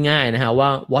คำง่ายๆนะฮะว่า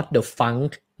what the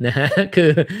funk นะฮะคื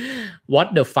อ what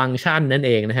the function นั่นเ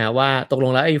องนะฮะว่าตกล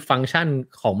งแล้วไอ้ฟังก์ชัน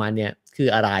ของมันเนี่ยคือ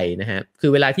อะไรนะฮะคื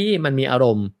อเวลาที่มันมีอาร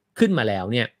มณ์ขึ้นมาแล้ว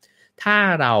เนี่ยถ้า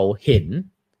เราเห็น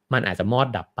มันอาจจะมอด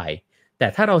ดับไปแต่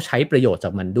ถ้าเราใช้ประโยชน์จา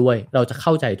กมันด้วยเราจะเข้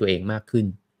าใจตัวเองมากขึ้น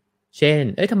เช่น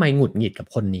ทำไมหงุดหงิดกับ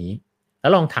คนนี้แล้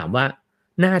วลองถามว่า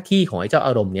หน้าที่ของไอ้เจ้าอ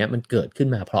ารมณ์เนี้ยมันเกิดขึ้น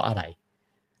มาเพราะอะไร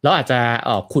เราอาจจะ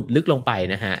ขุดลึกลงไป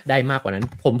นะฮะได้มากกว่านั้น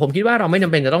ผมคิดว่าเราไม่จ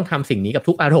ำเป็นจะต้องทำสิ่งนี้กับ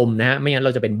ทุกอารมณ์นะฮะไม่งั้นเร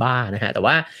าจะเป็นบ้านะฮะแต่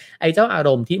ว่าไอ้เจ้าอาร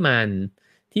มณ์ที่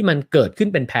มันเกิดขึ้น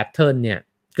เป็นแพทเทิร์นเนี่ย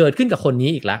เกิดขึ้นกับคนนี้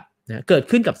อีกแล้วนะเกิด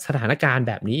ขึ้นกับสถานการณ์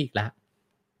แบบนี้อีกแล้ว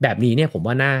แบบนี้เนี่ยผม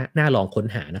ว่าน่าลองค้น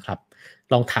หานะครับ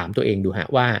ลองถามตัวเองดูฮะ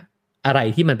ว่าอะไร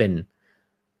ที่มันเป็น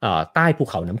ใต้ภู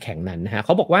เขาน้ำแข็งนั้นนะฮะเข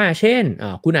าบอกว่าเช่น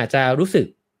คุณอาจจะรู้สึก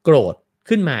โกรธ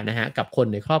ขึ้นมานะฮะกับคน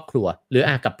ในครอบครัวหรือ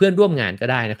กับเพื่อนร่วมงานก็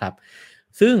ได้นะครับ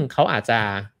ซึ่งเขาอาจจะ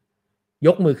ย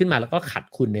กมือขึ้นมาแล้วก็ขัด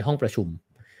คุณในห้องประชุม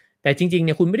แต่จริงๆเ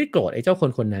นี่ยคุณไม่ได้โกรธไอ้เจ้า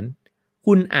คนนั้น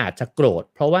คุณอาจจะโกรธ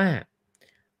เพราะว่า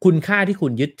คุณค่าที่คุ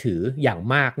ณยึดถืออย่าง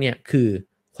มากเนี่ยคือ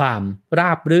ความร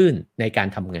าบรื่นในการ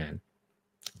ทำงาน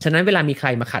ฉะนั้นเวลามีใคร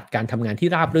มาขัดการทำงานที่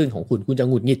ราบรื่นของคุณจะ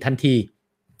หงุดหงิดทันที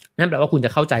นั่นแปลว่าคุณจะ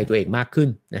เข้าใจตัวเองมากขึ้น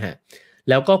นะฮะ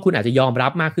แล้วก็คุณอาจจะยอมรั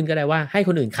บมากขึ้นก็ได้ว่าให้ค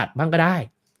นอื่นขัดบ้างก็ได้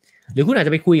หรือคุณอาจจ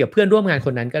ะไปคุยกับเพื่อนร่วมงานค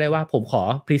นนั้นก็ได้ว่าผมขอ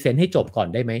พรีเซนต์ให้จบก่อน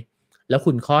ได้ไหมแล้ว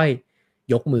คุณค่อย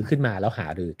ยกมือขึ้นมาแล้วหา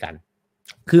รือกัน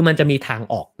คือมันจะมีทาง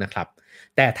ออกนะครับ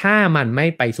แต่ถ้ามันไม่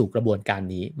ไปสู่กระบวนการ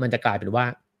นี้มันจะกลายเป็นว่า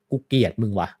กูเกลียดมึ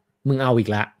งวะมึงเอาอีก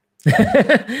ละ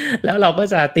แล้วเราก็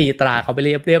จะตีตราเขาไปเ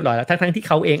รียบร้อยแล้วทั้งที่เ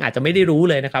ขาเองอาจจะไม่ได้รู้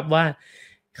เลยนะครับว่า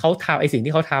เขาทำไอ้สิ่ง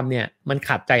ที่เขาทำเนี่ยมัน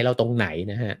ขัดใจเราตรงไหน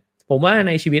นะฮะผมว่าใ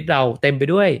นชีวิตเราเต็มไป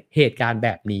ด้วยเหตุการณ์แบ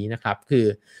บนี้นะครับคือ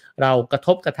เรากระท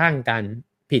บกระทั่งกัน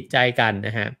ผิดใจกันน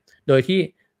ะฮะโดยที่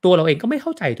ตัวเราเองก็ไม่เข้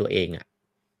าใจตัวเองอ่ะ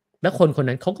แล้วคนคน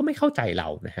นั้นเขาก็ไม่เข้าใจเรา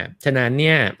นะฮะฉะนั้นเ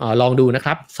นี่ยลองดูนะค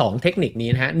รับ2เทคนิคนี้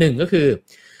นะฮะ1ก็คือ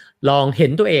ลองเห็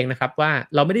นตัวเองนะครับว่า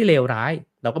เราไม่ได้เลวร้าย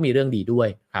เราก็มีเรื่องดีด้วย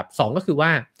ครับ2ก็คือว่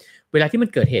าเวลาที่มัน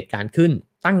เกิดเหตุการณ์ขึ้น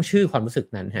ตั้งชื่อความรู้สึก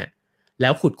นั้นฮะแล้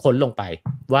วขุดค้นลงไป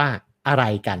ว่าอะไร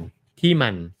กันที่มั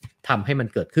นทำให้มัน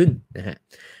เกิดขึ้นนะฮะ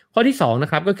ข้อที่2น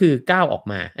ะครับก็คือก้าวออก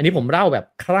มาอันนี้ผมเล่าแบบ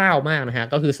คร่าวมากนะฮะ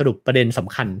ก็คือสรุปประเด็นส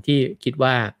ำคัญที่คิด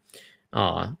ว่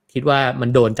ามัน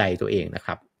โดนใจตัวเองนะค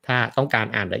รับถ้าต้องการ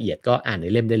อ่านละเอียดก็อ่านใน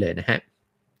เล่มได้เลยนะฮะ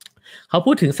เขา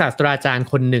พูดถึงศาสตราจารย์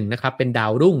คนหนึ่งนะครับเป็นดา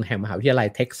วรุ่งแห่งมหาวิทยาลัย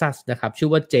เท็กซัสนะครับชื่อ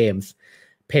ว่าเจมส์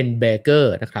เพนเบเกอ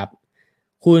ร์นะครับ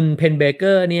คุณเพนเบเก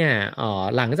อร์เนี่ย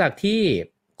หลังจากที่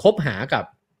คบหากับ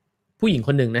ผู้หญิงค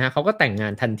นหนึ่งนะฮะเขาก็แต่งงา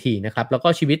นทันทีนะครับแล้วก็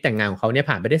ชีวิตแต่งงานของเขาเนี่ย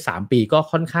ผ่านไปได้3 ปีก็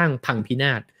ค่อนข้างพังพิน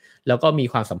าศแล้วก็มี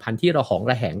ความสัมพันธ์ที่ระหอง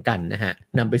ระแหงกันนะฮะ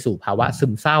นำไปสู่ภาวะซึ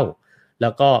มเศร้าแล้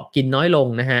วก็กินน้อยลง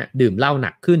นะฮะดื่มเหล้าห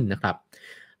นักขึ้นนะครับ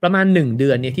ประมาณ1 เดื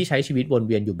อนเนี่ยที่ใช้ชีวิตวนเ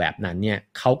วียนอยู่แบบนั้นเนี่ย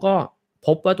เขาก็พ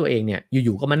บว่าตัวเองเนี่ยอ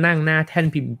ยู่ๆก็มานั่งหน้าแท่น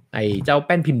พิมพ์ไอ้เจ้าแ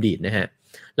ป้นพิมพ์ดีดนะฮะ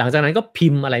หลังจากนั้นก็พิ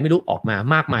มพ์อะไรไม่รู้ออกมา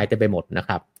มากมายเต็มไปหมดนะค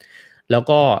รับแล้ว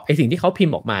ก็ไอ้สิ่งที่เขาพิม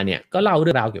พ์ออกมาเนี่ยก็เล่าเ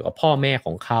รื่องราวเกี่ยวกับพ่อแม่ข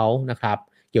องเขานะครับ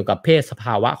เกี่ยวกับเพศสภ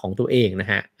าวะของตัวเองนะ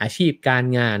ฮะอาชีพการ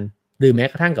งานหรือแม้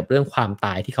กระทั่งกับเรื่องความต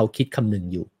ายที่เขาคิดคำนึง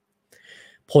อยู่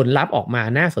ผลลัพธ์ออกมา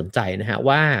น่าสนใจนะฮะ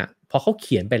ว่าพอเขาเ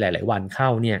ขียนไปหลายๆวันเข้า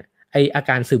เนี่ยไออาก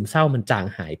ารซึมเศร้ามันจาง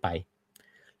หายไป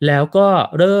แล้วก็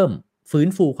เริ่มฟื้น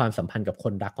ฟูความสัมพันธ์กับค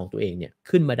นรักของตัวเองเนี่ย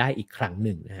ขึ้นมาได้อีกครั้งห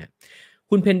นึ่งนะฮะ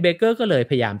คุณเพนเบเกอร์ก็เลย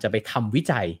พยายามจะไปทำวิ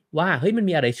จัยว่าเฮ้ยมัน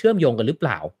มีอะไรเชื่อมโยงกันหรือเป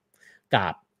ล่ากั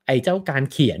บไอ้เจ้าการ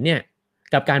เขียนเนี่ย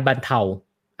กับการบรรเทา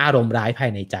อารมณ์ร้ายภาย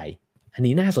ในใจอัน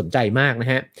นี้น่าสนใจมากน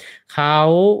ะฮะเขา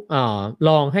ล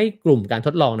องให้กลุ่มการท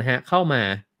ดลองนะฮะเข้ามา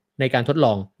ในการทดล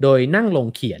องโดยนั่งลง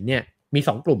เขียนเนี่ยมี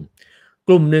2 กลุ่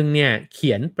มหนึ่งเนี่ยเ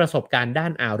ขียนประสบการณ์ด้า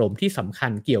นอารมณ์ที่สำคั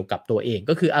ญเกี่ยวกับตัวเอง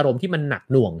ก็คืออารมณ์ที่มันหนัก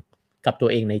หน่วง กับตัว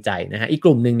เองในใจนะฮะอีกก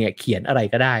ลุ่มนึงเนี่ยเขียนอะไร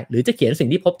ก็ได้หรือจะเขียนสิ่ง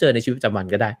ที่พบเจอในชีวิตประจำวัน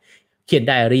ก็ได้เขียนไ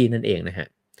ดอารี่นั่นเองนะฮะ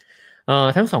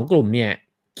ทั้ง2กลุ่มเนี่ย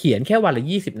เขียนแค่วันละ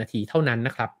20นาทีเท่านั้นน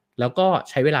ะครับแล้วก็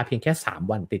ใช้เวลาเพียงแค่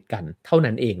3วันติดกันเท่า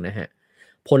นั้นเองนะฮะ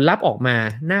ผลลัพธ์ออกมา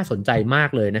น่าสนใจมาก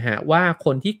เลยนะฮะว่าค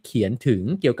นที่เขียนถึง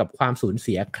เกี่ยวกับความสูญเ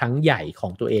สียครั้งใหญ่ขอ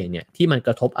งตัวเองเนี่ยที่มันก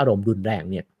ระทบอารมณ์รุนแรง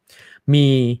เนี่ยมี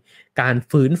การ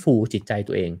ฟื้นฟูจิตใจ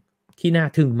ตัวเองที่น่า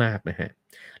ทึ่งมากนะฮะ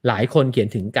หลายคนเขียน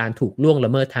ถึงการถูกล่วงละ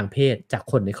เมิดทางเพศจาก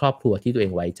คนในครอบครัวที่ตัวเอ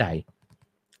งไว้ใจ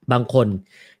บางคน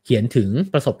เขียนถึง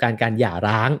ประสบการณ์การหย่า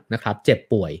ร้างนะครับเจ็บ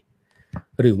ป่วย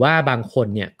หรือว่าบางคน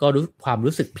เนี่ยก็ความ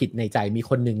รู้สึกผิดในใจมี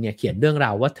คนหนึ่งเนี่ยเขียนเรื่องร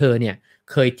าวว่าเธอเนี่ย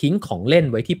เคยทิ้งของเล่น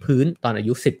ไว้ที่พื้นตอนอา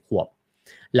ยุ10 ขวบ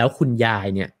แล้วคุณยาย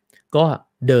เนี่ยก็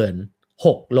เดินห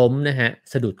กล้มนะฮะ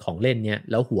สะดุดของเล่นเนี่ย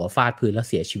แล้วหัวฟาดพื้นแล้ว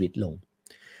เสียชีวิตลง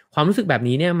ความรู้สึกแบบ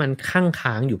นี้เนี่ยมัน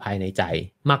ค้างอยู่ภายในใจ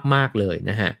มากๆเลย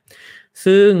นะฮะ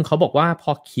ซึ่งเขาบอกว่าพ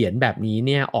อเขียนแบบนี้เ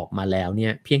นี่ยออกมาแล้วเนี่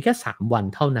ยเพียงแค่3วัน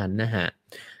เท่านั้นนะฮะ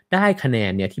ได้คะแน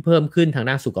นเนี่ยที่เพิ่มขึ้นทาง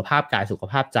ด้านสุขภาพกายสุข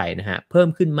ภาพใจนะฮะเพิ่ม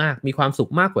ขึ้นมากมีความสุ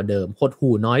ขมากกว่าเดิมหด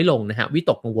หู่น้อยลงนะฮะวิ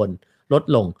ตกกังวลลด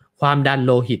ลงความดันโ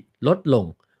ลหิตลดลง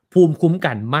ภูมิคุ้ม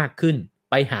กันมากขึ้น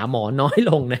ไปหาหมอน้อย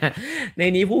ลงนะฮะใน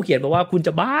นี้ผู้เขียนบอกว่าคุณจ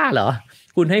ะบ้าเหรอ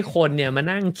คุณให้คนเนี่ยมา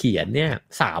นั่งเขียนเนี่ย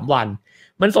3 วัน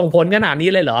มันส่งผลขนาดนี้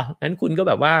เลยเหรองั้นคุณก็แ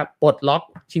บบว่าปลดล็อก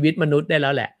ชีวิตมนุษย์ได้แล้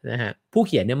วแหละนะฮะผู้เ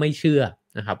ขียนเนี่ยไม่เชื่อ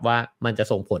นะครับว่ามันจะ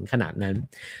ส่งผลขนาดนั้น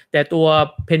แต่ตัว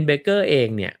เพนเบเกอร์เอง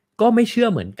เนี่ยก็ไม่เชื่อ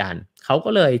เหมือนกันเขาก็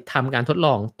เลยทำการทดล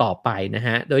องต่อไปนะฮ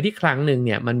ะโดยที่ครั้งหนึ่งเ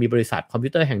นี่ยมันมีบริษัทคอมพิ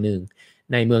วเตอร์แห่งหนึ่ง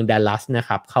ในเมืองดัลลัสนะค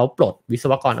รับเขาปลดวิศ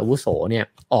วกรอาวุโสเนี่ย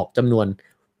ออกจำนวน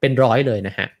เป็นร้อยเลยน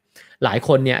ะฮะหลายค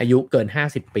นเนี่ยอายุเกิน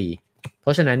50 ปีเพร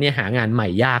าะฉะนั้นเนี่ยหางานใหม่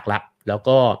ยากละแล้ว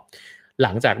ก็ห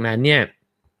ลังจากนั้นเนี่ย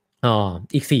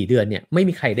อีก4 เดือนเนี่ยไม่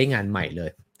มีใครได้งานใหม่เล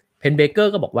ยเพนเบเกอ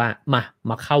ร์ก็บอกว่า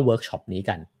มาเข้าเวิร์กช็อปนี้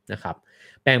กันนะครับ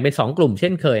แบ่งเป็น2 กลุ่มเช่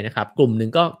นเคยนะครับกลุ่มหนึ่ง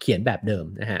ก็เขียนแบบเดิม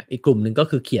นะฮะอีกกลุ่มหนึ่งก็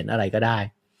คือเขียนอะไรก็ได้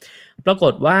ปราก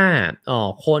ฏว่า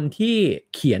คนที่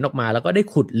เขียนออกมาแล้วก็ได้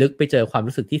ขุดลึกไปเจอความ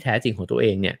รู้สึกที่แท้จริงของตัวเอ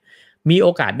งเนี่ยมีโอ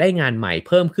กาสได้งานใหม่เ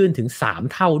พิ่มขึ้นถึง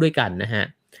3 เท่าด้วยกันนะฮะ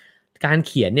การเ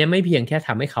ขียนเนี่ยไม่เพียงแค่ท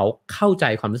ำให้เขาเข้าใจ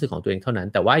ความรู้สึกของตัวเองเท่านั้น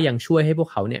แต่ว่ายังช่วยให้พวก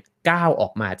เขาเนี่ยก้าวออ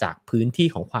กมาจากพื้นที่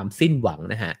ของความสิ้นหวัง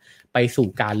นะฮะไปสู่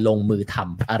การลงมือท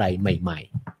ำอะไรใหม่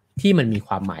ๆที่มันมีค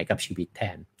วามหมายกับชีวิตแท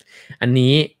นอัน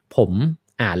นี้ผม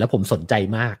อ่านแล้วผมสนใจ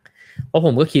มากเพราะผ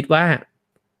มก็คิดว่า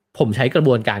ผมใช้กระบ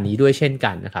วนการนี้ด้วยเช่น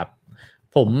กันนะครับ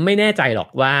ผมไม่แน่ใจหรอก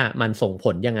ว่ามันส่งผ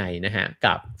ลยังไงนะฮะ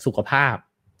กับสุขภาพ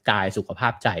กายสุขภา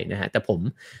พใจนะฮะแต่ผม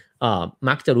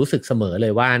มักจะรู้สึกเสมอเล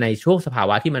ยว่าในช่วงสภา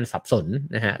วะที่มันสับสน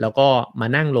นะฮะแล้วก็มา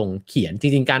นั่งลงเขียนจ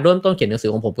ริงๆการเริ่มต้นเขียนหนังสื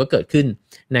อของผมก็เกิดขึ้น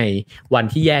ในวัน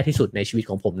ที่แย่ที่สุดในชีวิต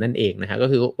ของผมนั่นเองนะฮะก็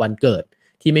คือวันเกิด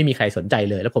ที่ไม่มีใครสนใจ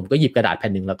เลยแล้วผมก็หยิบกระดาษแผ่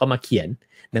นหนึ่งแล้วก็มาเขียน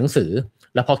หนังสือ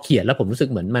แล้วพอเขียนแล้วผมรู้สึก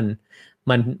เหมือน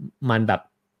มันแบบ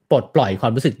ปลดปล่อยควา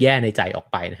มรู้สึกแย่ในใจออก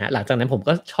ไปนะฮะหลังจากนั้นผม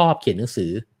ก็ชอบเขียนหนังสื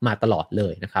อมาตลอดเล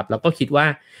ยนะครับแล้วก็คิดว่า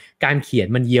การเขียน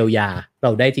มันเยียวยาเร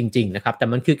าได้จริงๆนะครับแต่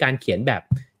มันคือการเขียนแบบ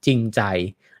จริงใจ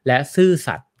และซื่อ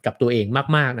สัตย์กับตัวเอง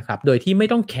มากๆนะครับโดยที่ไม่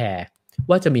ต้องแคร์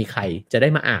ว่าจะมีใครจะได้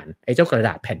มาอ่านไอ้เจ้ากระด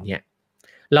าษแผ่นเนี้ย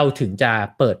เราถึงจะ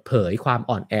เปิดเผยความ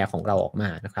อ่อนแอของเราออกมา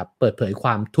นะครับเปิดเผยคว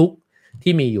ามทุกข์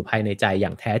ที่มีอยู่ภายในใจอย่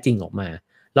างแท้จริงออกมา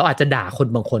เราอาจจะด่าคน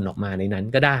บางคนออกมาในนั้น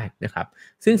ก็ได้นะครับ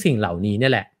ซึ่งสิ่งเหล่านี้เนี่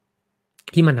ยแหละ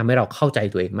ที่มันทำให้เราเข้าใจ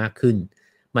ตัวเองมากขึ้น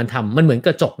มันเหมือนก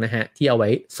ระจกนะฮะที่เอาไว้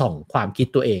ส่องความคิด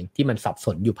ตัวเองที่มันสับส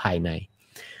นอยู่ภายใน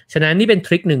ฉะนั้นนี่เป็นท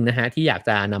ริคหนึ่งนะฮะที่อยากจ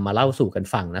ะนำมาเล่าสู่กัน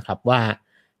ฟังนะครับว่า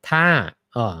ถ้า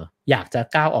อยากจะ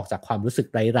ก้าวออกจากความรู้สึก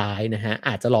ร้ายๆนะฮะอ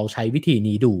าจจะลองใช้วิธี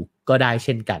นี้ดูก็ได้เ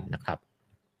ช่นกันนะครับ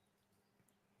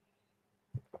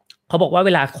เขาบอกว่าเว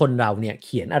ลาคนเราเนี่ยเ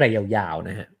ขียนอะไรยาวๆ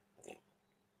นะฮะ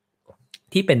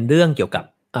ที่เป็นเรื่องเกี่ยวกับ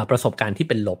ประสบการณ์ที่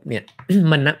เป็นลบเนี่ย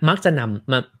มันมักจะ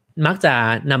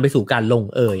นำไปสู่การลง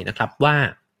เอยนะครับว่า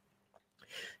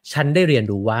ฉันได้เรียน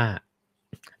รู้ว่า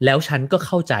แล้วฉันก็เ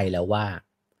ข้าใจแล้วว่า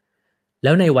แ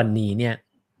ล้วในวันนี้เนี่ย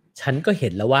ฉันก็เห็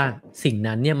นแล้วว่าสิ่ง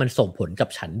นั้นเนี่ยมันส่งผลกับ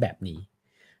ฉันแบบนี้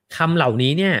คำเหล่า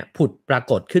นี้เนี่ยผุดปรา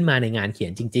กฏขึ้นมาในงานเขีย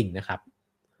นจริงๆนะครับ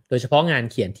โดยเฉพาะงาน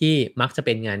เขียนที่มักจะเ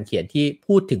ป็นงานเขียนที่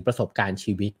พูดถึงประสบการณ์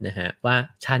ชีวิตนะฮะว่า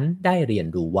ฉันได้เรียน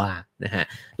รู้ว่านะฮะ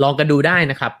ลองกันดูได้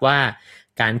นะครับว่า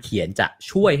การเขียนจะ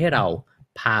ช่วยให้เรา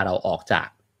พาเราออกจาก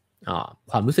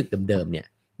ความรู้สึกเดิมๆเนี่ย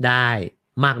ได้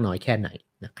มากน้อยแค่ไหน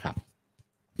นะครับ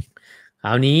คร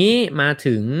าวนี้มา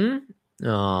ถึง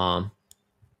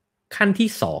ขั้นที่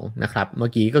2นะครับเมื่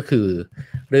อกี้ก็คือ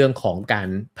เรื่องของการ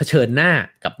เผชิญหน้า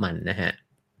กับมันนะฮะ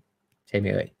ใช่ไหม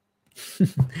เอ่ย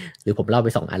หรือผมเล่าไป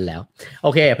2 อันแล้วโอ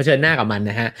เคเผชิญหน้ากับมัน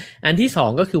นะฮะอันที่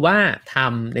2ก็คือว่าท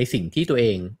ำในสิ่งที่ตัวเอ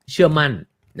งเชื่อมั่น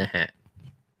นะฮะ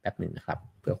แบบนึงนะครับ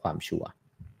เพื่อความชัวร์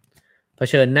เผ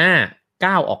ชิญหน้า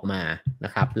ก้าวออกมาน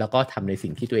ะครับแล้วก็ทำในสิ่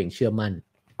งที่ตัวเองเชื่อมั่น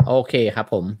โอเคครับ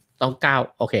ผมต้องก้าว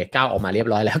โอเคก้าวออกมาเรียบ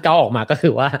ร้อยแล้วก้าวออกมาก็คื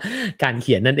อว่าการเ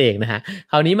ขียนนั่นเองนะฮะ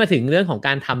คราวนี้มาถึงเรื่องของก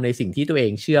ารทำในสิ่งที่ตัวเอ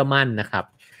งเชื่อมั่นนะครับ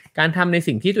การทำใน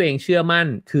สิ่งที่ตัวเองเชื่อมั่น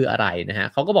คืออะไรนะฮะ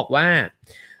เขาก็บอกว่า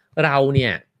เราเนี่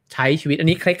ยใช้ชีวิตอัน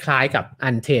นี้คล้ายๆกับ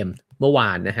Untamed เมื่อว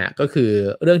านนะฮะก็คือ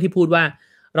เรื่องที่พูดว่า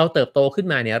เราเติบโตขึ้น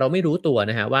มาเนี่ยเราไม่รู้ตัว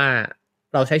นะฮะว่า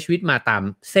เราใช้ชีวิตมาตาม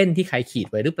เส้นที่ใครขีด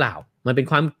ไว้หรือเปล่ามันเป็น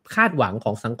ความคาดหวังข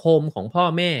องสังคมของพ่อ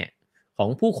แม่ของ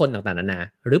ผู้คนต่างๆนานา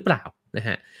หรือเปล่านะฮ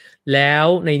ะแล้ว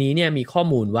ในนี้เนี่ยมีข้อ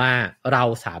มูลว่าเรา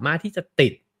สามารถที่จะติ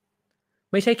ด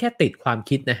ไม่ใช่แค่ติดความ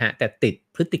คิดนะฮะแต่ติด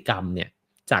พฤติกรรมเนี่ย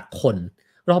จากคน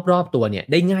รอบๆตัวเนี่ย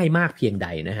ได้ง่ายมากเพียงใด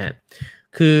นะฮะ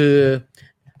คือ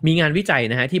มีงานวิจัย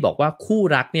นะฮะที่บอกว่าคู่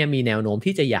รักเนี่ยมีแนวโน้ม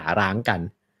ที่จะหย่าร้างกัน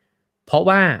เพราะ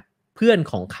ว่าเพื่อน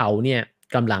ของเขาเนี่ย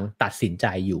กำลังตัดสินใจ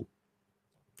อยู่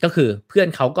ก็คือเพื่อน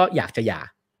เขาก็อยากจะหย่า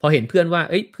พอเห็นเพื่อนว่า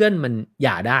เอ้ยเพื่อนมันห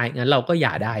ย่าได้งั้นเราก็ห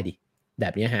ย่าได้ดิแบ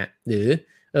บนี้ฮะหรือ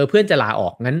เพื่อนจะลาออ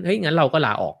กงั้นเราก็ล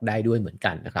าออกได้ด้วยเหมือน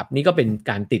กันนะครับนี่ก็เป็น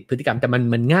การติดพฤติกรรมแต่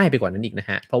มันง่ายไปกว่านั้นอีกนะ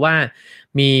ฮะเพราะว่า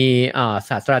มี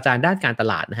ศาสตราจารย์ด้านการต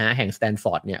ลาดนะฮะแห่งสแตนฟ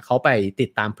อร์ดเนี่ยเขาไปติด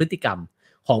ตามพฤติกรรม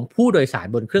ของผู้โดยสาร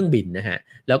บนเครื่องบินนะฮะ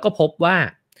แล้วก็พบว่า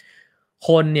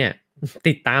คนเนี่ย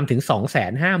ติดตามถึง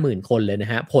 250,000 คนเลยน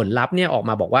ะฮะผลลัพธ์เนี่ยออก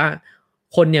มาบอกว่า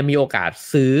คนเนี่ยมีโอกาส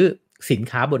ซื้อสิน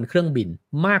ค้าบนเครื่องบิน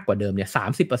มากกว่าเดิมเนี่ย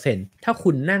 30% ถ้าคุ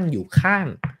ณนั่งอยู่ข้าง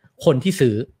คนที่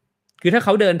ซื้อคือถ้าเข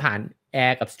าเดินผ่านแอ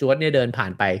ร์กับสจ๊วตเนี่ยเดินผ่า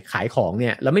นไปขายของเนี่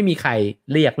ยแล้วไม่มีใคร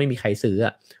เรียกไม่มีใครซื้อ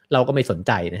เราก็ไม่สนใ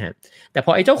จนะฮะแต่พ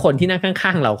อไอ้เจ้าคนที่นั่งข้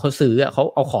างๆเราเขาซื้อเขา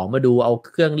เอาของมาดูเอา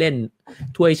เครื่องเล่น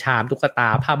ถ้วยชามตุ๊กตา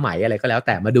ผ้าไหมอะไรก็แล้วแ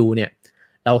ต่มาดูเนี่ย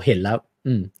เราเห็นแล้ว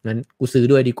งั้นกูซื้อ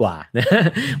ด้วยดีกว่านะ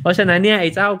เพราะฉะนั้นเนี่ยไอ้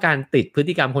เจ้าการติดพฤ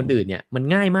ติกรรมคนอื่นเนี่ยมัน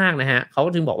ง่ายมากนะฮะเขา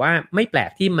จึงบอกว่าไม่แปล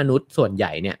กที่มนุษย์ส่วนให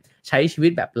ญ่เนี่ยใช้ชีวิ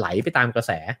ตแบบไหลไปตามกระ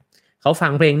แสเขาฟั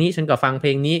งเพลงนี้ฉันก็ฟังเพล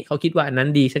งนี้เขาคิดว่าอันนั้น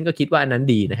ดีฉันก็คิดว่าอันนั้น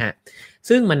ดีนะฮะ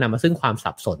ซึ่งมันนำมาซึ่งความ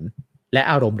สับสนและ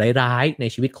อารมณ์ร้ายๆใน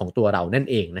ชีวิตของตัวเรานั่น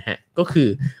เองนะฮะก็คือ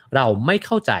เราไม่เ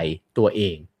ข้าใจตัวเอ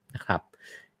งนะครับ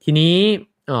ทีนี้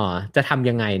จะทำ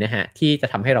ยังไงนะฮะที่จะ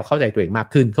ทำให้เราเข้าใจตัวเองมาก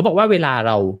ขึ้นเขาบอกว่าเวลาเ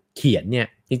ราเขียนเนี่ย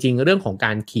จริงๆเรื่องของก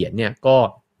ารเขียนเนี่ยก็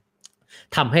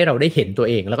ทำให้เราได้เห็นตัว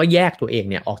เองแล้วก็แยกตัวเอง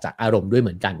เนี่ยออกจากอารมณ์ด้วยเห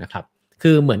มือนกันนะครับ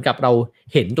คือเหมือนกับเรา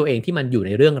เห็นตัวเองที่มันอยู่ใ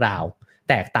นเรื่องราว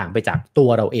แตกต่างไปจากตัว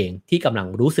เราเองที่กำลัง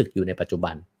รู้สึกอยู่ในปัจจุ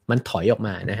บันมันถอยออกม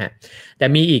านะฮะแต่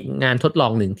มีอีกงานทดลอ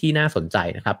งหนึ่งที่น่าสนใจ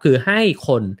นะครับคือให้ค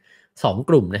น2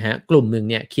กลุ่มนะฮะกลุ่มหนึ่ง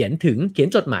เนี่ยเขียน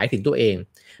จดหมายถึงตัวเอง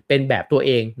เป็นแบบตัวเ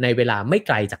องในเวลาไม่ไ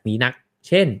กลจากนี้นักเ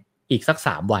ช่นอีกสัก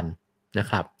3วันนะ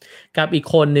ครับกับอีก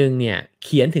คนหนึ่งเนี่ยเ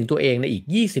ขียนถึงตัวเองในอีก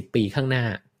20ปีข้างหน้า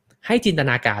ให้จินต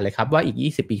นาการเลยครับว่าอีก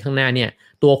20ปีข้างหน้าเนี่ย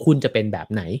ตัวคุณจะเป็นแบบ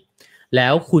ไหนแล้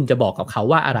วคุณจะบอกกับเขา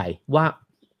ว่าอะไรว่า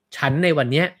ฉันในวัน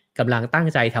นี้กำลังตั้ง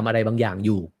ใจทำอะไรบางอย่างอ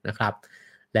ยู่นะครับ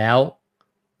แล้ว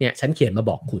เนี่ยฉันเขียนมา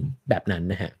บอกคุณแบบนั้น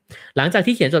นะฮะหลังจาก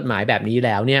ที่เขียนจดหมายแบบนี้แ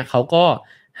ล้วเนี่ยเขาก็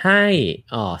ให้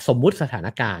สมมุติสถาน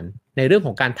การณ์ในเรื่องข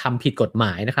องการทำผิดกฎหม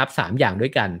ายนะครับ3อย่างด้ว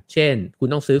ยกันเช่นคุณ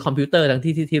ต้องซื้อคอมพิวเตอร์ทั้ง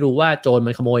ที่รู้ว่าโจร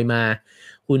มันขโมยมา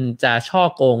คุณจะฉ้อ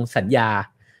โกงสัญญา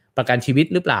ประกันชีวิต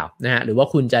หรือเปล่านะฮะหรือว่า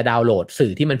คุณจะดาวน์โหลดสื่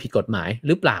อที่มันผิดกฎหมายห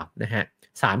รือเปล่านะฮะ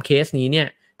3เคสนี้เนี่ย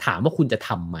ถามว่าคุณจะท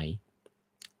ำไหม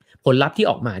ผลลัพธ์ที่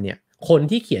ออกมาเนี่ยคน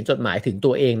ที่เขียนจดหมายถึงตั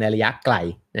วเองในระยะไกล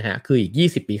นะฮะคืออีก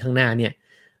20ปีข้างหน้าเนี่ย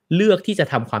เลือกที่จะ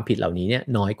ทำความผิดเหล่านี้เนี่ย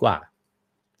น้อยกว่า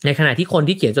ในขณะที่คน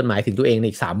ที่เขียนจดหมายถึงตัวเองใน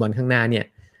อีก3วันข้างหน้าเนี่ย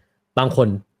บางคน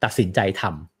ตัดสินใจท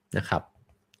ำนะครับ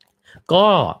ก็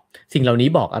สิ่งเหล่านี้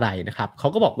บอกอะไรนะครับเขา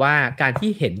ก็บอกว่าการที่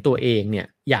เห็นตัวเองเนี่ย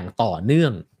อย่างต่อเนื่อ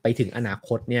งไปถึงอนาค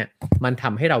ตเนี่ยมันท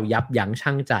ำให้เรายับยั้ง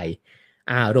ชั่งใจ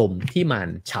อารมณ์ที่มัน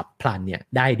ฉับพลันเนี่ย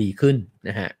ได้ดีขึ้นน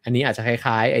ะฮะอันนี้อาจจะค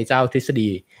ล้ายๆไอ้เจ้าทฤษฎี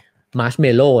มาร์ชเม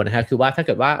ลโล่นะฮะคือว่าถ้าเ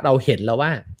กิดว่าเราเห็นแล้วว่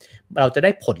าเราจะได้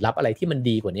ผลลัพธ์อะไรที่มัน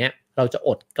ดีกว่านี้เราจะอ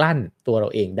ดกลั้นตัวเรา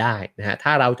เองได้นะฮะถ้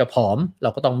าเราจะผอมเรา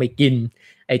ก็ต้องไม่กิน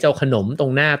ไอ้เจ้าขนมตร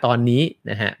งหน้าตอนนี้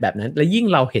นะฮะแบบนั้นและยิ่ง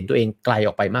เราเห็นตัวเองไกลอ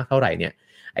อกไปมากเท่าไหร่เนี่ย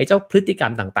ไอ้เจ้าพฤติกรร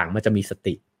มต่างๆมันจะมีส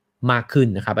ติมากขึ้น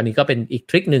นะครับอันนี้ก็เป็นอีก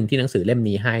ทริคนึงที่หนังสือเล่ม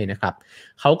นี้ให้นะครับ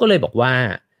เขาก็เลยบอกว่า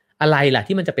อะไรล่ะ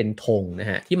ที่มันจะเป็นธงนะ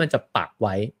ฮะที่มันจะปักไ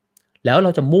ว้แล้วเร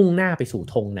าจะมุ่งหน้าไปสู่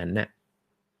ธงนั้นน่ะ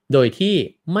โดยที่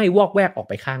ไม่วอกแวกออก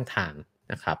ไปข้างทาง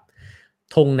นะครับ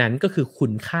ธงนั้นก็คือคุ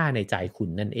ณค่าในใจคุณ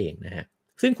นั่นเองนะฮะ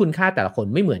ซึ่งคุณค่าแต่ละคน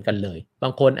ไม่เหมือนกันเลยบา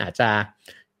งคนอาจจะ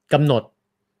กำหนด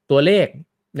ตัวเลข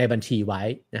ในบัญชีไว้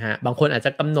นะฮะบางคนอาจจ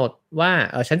ะกำหนดว่า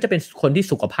ฉันจะเป็นคนที่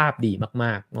สุขภาพดีม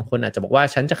ากๆบางคนอาจจะบอกว่า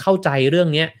ฉันจะเข้าใจเรื่อง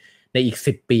นี้ในอีก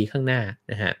10ปีข้างหน้า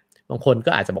นะฮะบางคน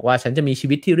ก็อาจจะบอกว่าฉันจะมีชี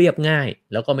วิตที่เรียบง่าย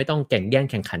แล้วก็ไม่ต้องแข่งแย่ง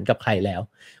แข่งขันกับใครแล้ว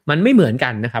มันไม่เหมือนกั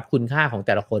นนะครับคุณค่าของแ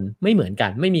ต่ละคนไม่เหมือนกั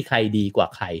นไม่มีใครดีกว่า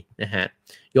ใครนะฮะ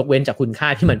ยกเว้นจากคุณค่า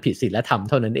ที่มันผิดศีลธรรม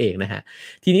เท่านั้นเองนะฮะ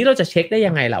ทีนี้เราจะเช็คได้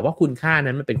ยังไงล่ะว่าคุณค่า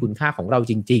นั้นมันเป็นคุณค่าของเรา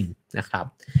จริงๆนะครับ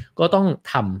ก็ต้อง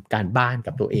ทำการบ้าน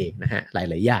กับตัวเองนะฮะห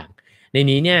ลายๆอย่าง ใน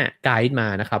นี้เนี่ยไกด์มา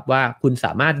นะครับว่าคุณส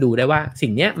ามารถดูได้ว่าสิ่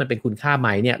งนี้มันเป็นคุณค่าไหม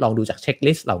เนี่ยลองดูจากเช็ค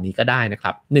ลิสต์เหล่านี้ก็ได้นะค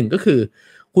รับ1ก็คือ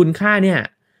คุณค่าเนี่ย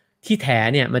ที่แท้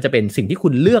เนี่ยมันจะเป็นสิ่งที่คุ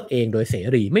ณเลือกเองโดยเส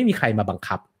รีไม่มีใครมาบัง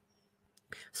คับ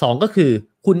2ก็คือ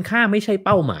คุณค่าไม่ใช่เ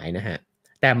ป้าหมายนะฮะ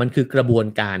แต่มันคือกระบวน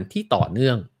การที่ต่อเนื่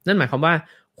องนั่นหมายความว่า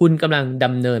คุณกำลังด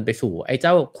ำเนินไปสู่ไอ้เจ้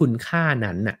าคุณค่า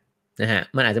นั้นนะฮะ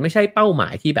มันอาจจะไม่ใช่เป้าหมา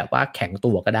ยที่แบบว่าแข็ง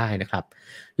ตัวก็ได้นะครับ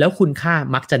แล้วคุณค่า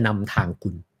มักจะนำทางคุ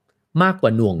ณมากกว่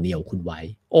าหน่วงเหนี่ยวคุณไว้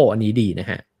อันนี้ดีนะ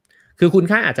ฮะคือคุณ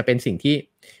ค่าอาจจะเป็นสิ่งที่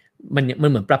มัน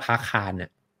เหมือนประภาคารน่ะ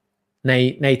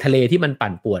ในทะเลที่มัน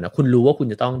ปั่นป่วนคุณรู้ว่าคุณ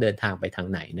จะต้องเดินทางไปทาง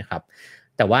ไหนนะครับ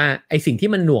แต่ว่าไอ้สิ่งที่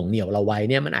มันหน่วงเหนี่ยวเราไว้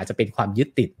เนี่ยมันอาจจะเป็นความยึด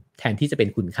ติดแทนที่จะเป็น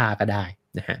คุณค่าก็ได้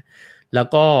นะฮะแล้ว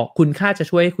ก็คุณค่าจะ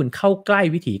ช่วยให้คุณเข้าใกล้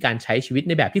วิถีการใช้ชีวิตใ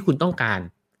นแบบที่คุณต้องการ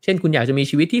เช่นคุณอยากจะมี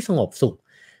ชีวิตที่สงบสุข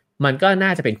มันก็น่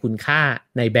าจะเป็นคุณค่า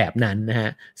ในแบบนั้นนะฮะ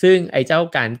ซึ่งไอ้เจ้า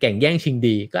การแข่งแย่งชิง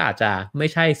ดีก็อาจจะไม่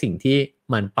ใช่สิ่งที่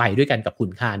มันไปด้วยกันกับคุ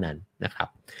ณค่านั้นนะครับ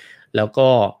แล้วก็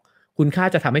คุณค่า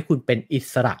จะทำให้คุณเป็นอิ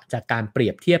สระจากการเปรี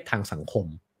ยบเทียบทางสังคม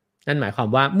นั่นหมายความ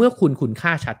ว่าเมื่อคุณค่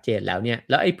าชัดเจนแล้วเนี่ย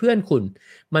แล้วไอ้เพื่อนคุณ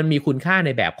มันมีคุณค่าใน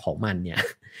แบบของมันเนี่ย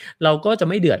เราก็จะ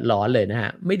ไม่เดือดร้อนเลยนะฮ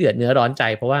ะไม่เดือดเนื้อร้อนใจ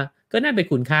เพราะว่าก็นั่นเป็น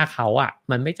คุณค่าเขา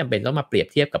มันไม่จำเป็นต้องมาเปรียบ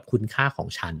เทียบกับคุณค่าของ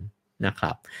ฉันนะค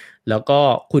รับแล้วก็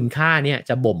คุณค่าเนี่ย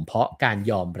จะบ่มเพาะการ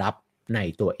ยอมรับใน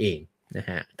ตัวเองนะ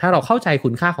ฮะถ้าเราเข้าใจคุ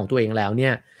ณค่าของตัวเองแล้วเนี่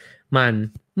ยมัน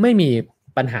ไม่มี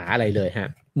ปัญหาอะไรเลยฮะ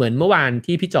เหมือนเมื่อวาน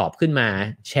ที่พี่จอบขึ้นมา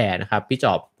แชร์นะครับพี่จ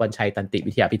อบวันชัยตันติ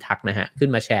วิทยาพิทักษ์นะฮะขึ้น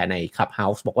มาแชร์ใน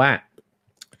Clubhouse บอกว่า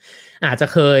อาจจะ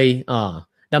เคย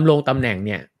ดำรงตำแหน่งเ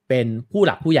นี่ยเป็นผู้ห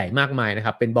ลักผู้ใหญ่มากมายนะค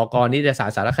รับเป็นบก.นิตยสาร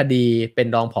สารคดีเป็น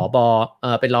รองผบ.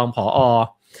เป็นรองผอ.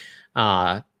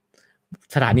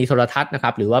สถานีโทรทัศน์นะค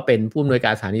รับหรือว่าเป็นผู้อำนวยกา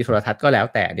รสถานีโทรทัศน์ก็แล้ว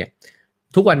แต่เนี่ย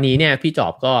ทุกวันนี้เนี่ยพี่จอ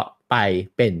บก็ไป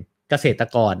เป็นเกษตร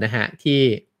กรนะฮะที่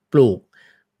ปลูก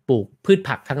พืช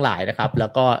ผักทั้งหลายนะครับแล้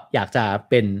วก็อยากจะ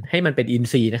เป็นให้มันเป็นอิน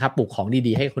ทรีย์นะครับปลูกของ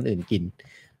ดีๆให้คนอื่นกิน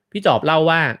พี่จอบเล่า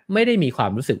ว่าไม่ได้มีควา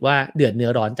มรู้สึกว่าเดือดเนื้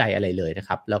อร้อนใจอะไรเลยนะค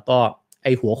รับแล้วก็ไอ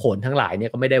หัวโขนทั้งหลายเนี่ย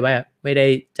ก็ไม่ได้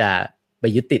จะไป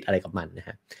ยึดติดอะไรกับมันนะฮ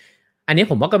ะอันนี้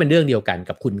ผมว่าก็เป็นเรื่องเดียวกัน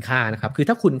กับคุณค่านะครับคือ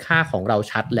ถ้าคุณค่าของเรา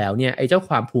ชัดแล้วเนี่ยไอ้เจ้าค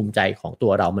วามภูมิใจของตั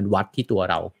วเรามันวัดที่ตัว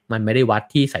เรามันไม่ได้วัด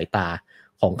ที่สายตา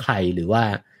ของใครหรือว่า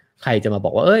ใครจะมาบ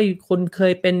อกว่าคุณเค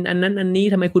ยเป็นอันนั้นอันนี้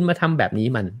ทำไมคุณมาทำแบบนี้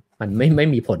มันไม่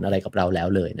มีผลอะไรกับเราแล้ว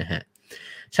เลยนะฮะ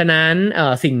ฉะนั้น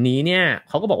สิ่งนี้เนี่ยเ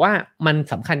ขาก็บอกว่ามัน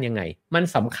สำคัญยังไงมัน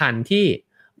สำคัญที่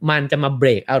มันจะมาเบร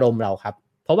กอารมณ์เราครับ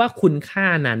เพราะว่าคุณค่า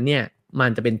นั้นเนี่ยมัน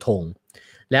จะเป็นธง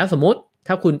แล้วสมมติ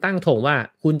ถ้าคุณตั้งธงว่า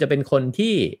คุณจะเป็นคน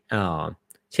ที่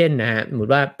เช่นนะฮะสมม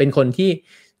ติว่าเป็นคนที่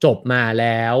จบมาแ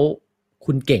ล้ว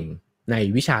คุณเก่งใน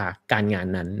วิชาการงาน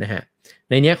นั้นนะฮะ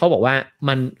ในนี้เขาบอกว่า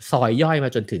มันซอยย่อยมา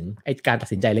จนถึงไอ้การตัด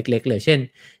สินใจเล็กๆเลยเช่น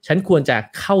ฉันควรจะ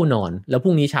เข้านอนแล้วพ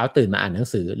รุ่งนี้เช้าตื่นมาอ่านหนัง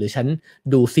สือหรือฉัน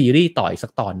ดูซีรีส์ต่ออีกสั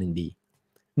กตอนหนึ่งดี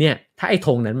เนี่ยถ้าไอ้ธ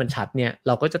งนั้นมันชัดเนี่ยเ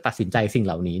ราก็จะตัดสินใจสิ่งเ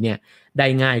หล่านี้เนี่ยได้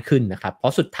ง่ายขึ้นนะครับเพรา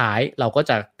ะสุดท้ายเราก็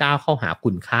จะก้าวเข้าหา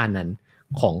คุณค่านั้น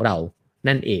ของเรา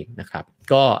นั่นเองนะครับ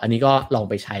ก็อันนี้ก็ลอง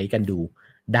ไปใช้กันดู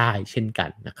ได้เช่นกัน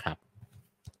นะครับ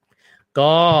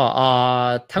ก็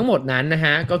ทั้งหมดนั้นนะฮ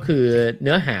ะก็คือเ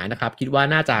นื้อหานะครับคิดว่า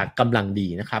น่าจะกำลังดี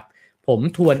นะครับผม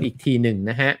ทวนอีกทีหนึ่ง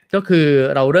นะฮะก็คือ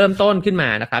เราเริ่มต้นขึ้นมา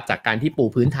นะครับจากการที่ปู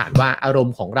พื้นฐานว่าอารม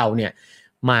ณ์ของเราเนี่ย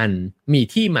มันมี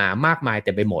ที่มามากมายแ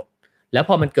ต่ไปหมดแล้วพ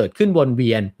อมันเกิดขึ้นวนเ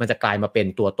วียนมันจะกลายมาเป็น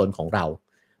ตัวตนของเรา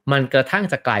มันกระทั่ง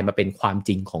จะกลายมาเป็นความจ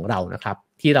ริงของเรานะครับ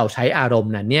ที่เราใช้อารม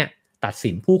ณ์นั้นเนี่ยตัด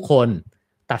สินผู้คน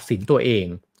ตัดสินตัวเอง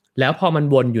แล้วพอมัน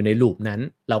วนอยู่ในลูปนั้น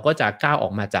เราก็จะก้าวอ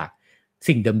อกมาจาก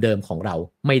สิ่งเดิมๆของเรา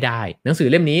ไม่ได้หนังสือ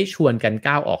เล่มนี้ชวนกัน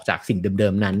ก้าวออกจากสิ่งเดิ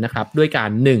มๆนั้นนะครับด้วยกา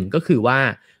ร1ก็คือว่า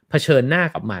เผชิญหน้า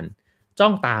กับมันจ้อ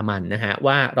งตามันนะฮะ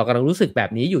ว่าเรากำลังรู้สึกแบ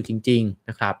บนี้อยู่จริงๆ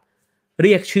นะครับเ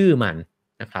รียกชื่อมัน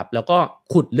นะครับแล้วก็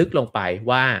ขุดลึกลงไป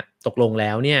ว่าตกลงแ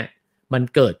ล้วเนี่ยมัน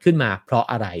เกิดขึ้นมาเพราะ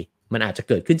อะไรมันอาจจะ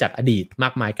เกิดขึ้นจากอดีตมา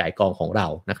กมายก่ายกองของเรา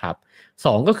นะครับ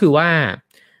2ก็คือว่า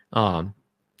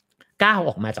ก้าวอ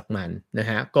อกมาจากมันนะ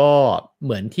ฮะก็เห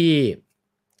มือนที่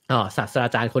ศาสตรา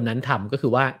จารย์คนนั้นทำก็คื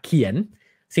อว่าเขียน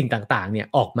สิ่งต่างๆเนี่ย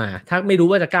ออกมาถ้าไม่รู้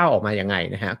ว่าจะก้าวออกมายังไง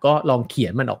นะฮะก็ลองเขีย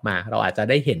นมันออกมาเราอาจจะ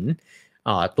ได้เห็น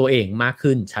ตัวเองมาก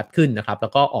ขึ้นชัดขึ้นนะครับแล้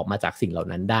วก็ออกมาจากสิ่งเหล่า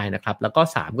นั้นได้นะครับแล้วก็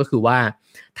3ก็คือว่า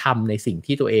ทำในสิ่ง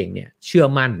ที่ตัวเองเนี่ยเชื่อ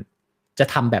มั่นจะ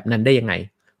ทำแบบนั้นได้ยังไง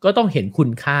ก็ต้องเห็นคุ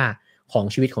ณค่าของ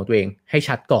ชีวิตของตัวเองให้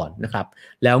ชัดก่อนนะครับ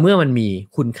แล้วเมื่อมันมี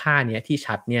คุณค่านี้ที่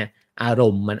ชัดเนี่ยอาร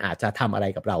มณ์มันอาจจะทำอะไร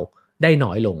กับเราได้น้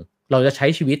อยลงเราจะใช้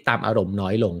ชีวิตตามอารมณ์น้อ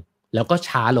ยลงแล้วก็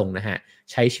ช้าลงนะฮะ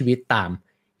ใช้ชีวิตตาม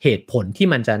เหตุผลที่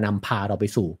มันจะนำพาเราไป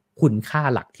สู่คุณค่า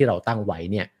หลักที่เราตั้งไว้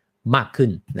เนี่ยมากขึ้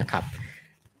นนะครับ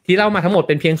ที่เล่ามาทั้งหมด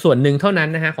เป็นเพียงส่วนหนึ่งเท่านั้น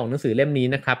นะฮะของหนังสือเล่มนี้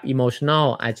นะครับ Emotional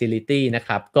Agility นะค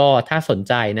รับก็ถ้าสนใ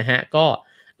จนะฮะก็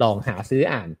ลองหาซื้อ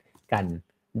อ่านกัน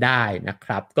ได้นะค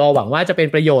รับก็หวังว่าจะเป็น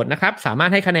ประโยชน์นะครับสามาร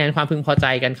ถให้คะแนนความพึงพอใจ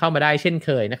กันเข้ามาได้เช่นเค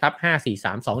ยนะครับ5 4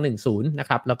 3 2 1 0นะ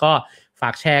ครับแล้วก็ฝา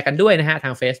กแชร์กันด้วยนะฮะท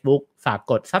าง Facebook ฝาก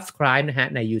กด Subscribe นะฮะ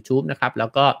ใน YouTube นะครับแล้ว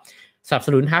ก็สนับส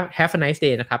นุน Have a nice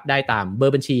day นะครับได้ตามเบอ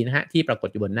ร์บัญชีนะฮะที่ปรากฏ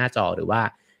อยู่บนหน้าจอหรือว่า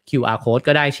QR code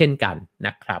ก็ได้เช่นกันน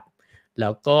ะครับแล้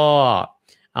วก็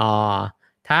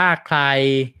ถ้าใคร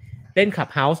เล่น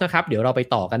Clubhouse นะครับเดี๋ยวเราไป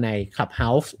ต่อกันใน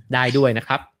Clubhouse ได้ด้วยนะค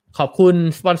รับขอบคุณ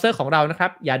สปอนเซอร์ของเรานะครั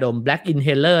บยาดม Black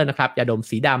Inhaler นะครับยาดม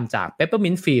สีดำจาก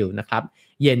Peppermint Field นะครับ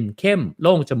เย็นเข้มโ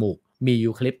ล่งจมูกมี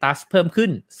ยูคาลิปตัสเพิ่มขึ้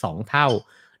น2เท่า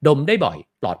ดมได้บ่อย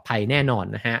ปลอดภัยแน่นอน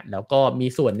นะฮะแล้วก็มี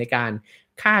ส่วนในการ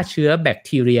ฆ่าเชื้อแบค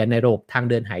ทีเรียในระบบทาง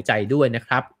เดินหายใจด้วยนะค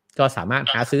รับก็สามารถ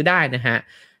หาซื้อได้นะฮะ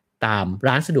ตาม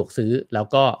ร้านสะดวกซื้อแล้ว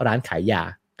ก็ร้านขายยา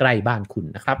ใกล้บ้านคุณ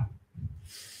นะครับ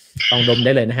ต้องดมไ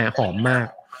ด้เลยนะฮะหอมมาก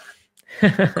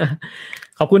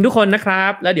ขอบคุณทุกคนนะครั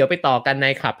บแล้วเดี๋ยวไปต่อกันใน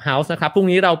Clubhouse นะครับพรุ่ง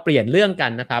นี้เราเปลี่ยนเรื่องกั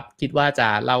นนะครับคิดว่าจะ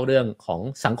เล่าเรื่องของ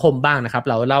สังคมบ้างนะครับ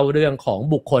เราเล่าเรื่องของ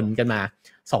บุคคลกันมา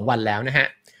2วันแล้วนะฮะ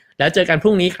แล้วเจอกันพ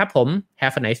รุ่งนี้ครับผม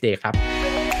Have a nice day ครับ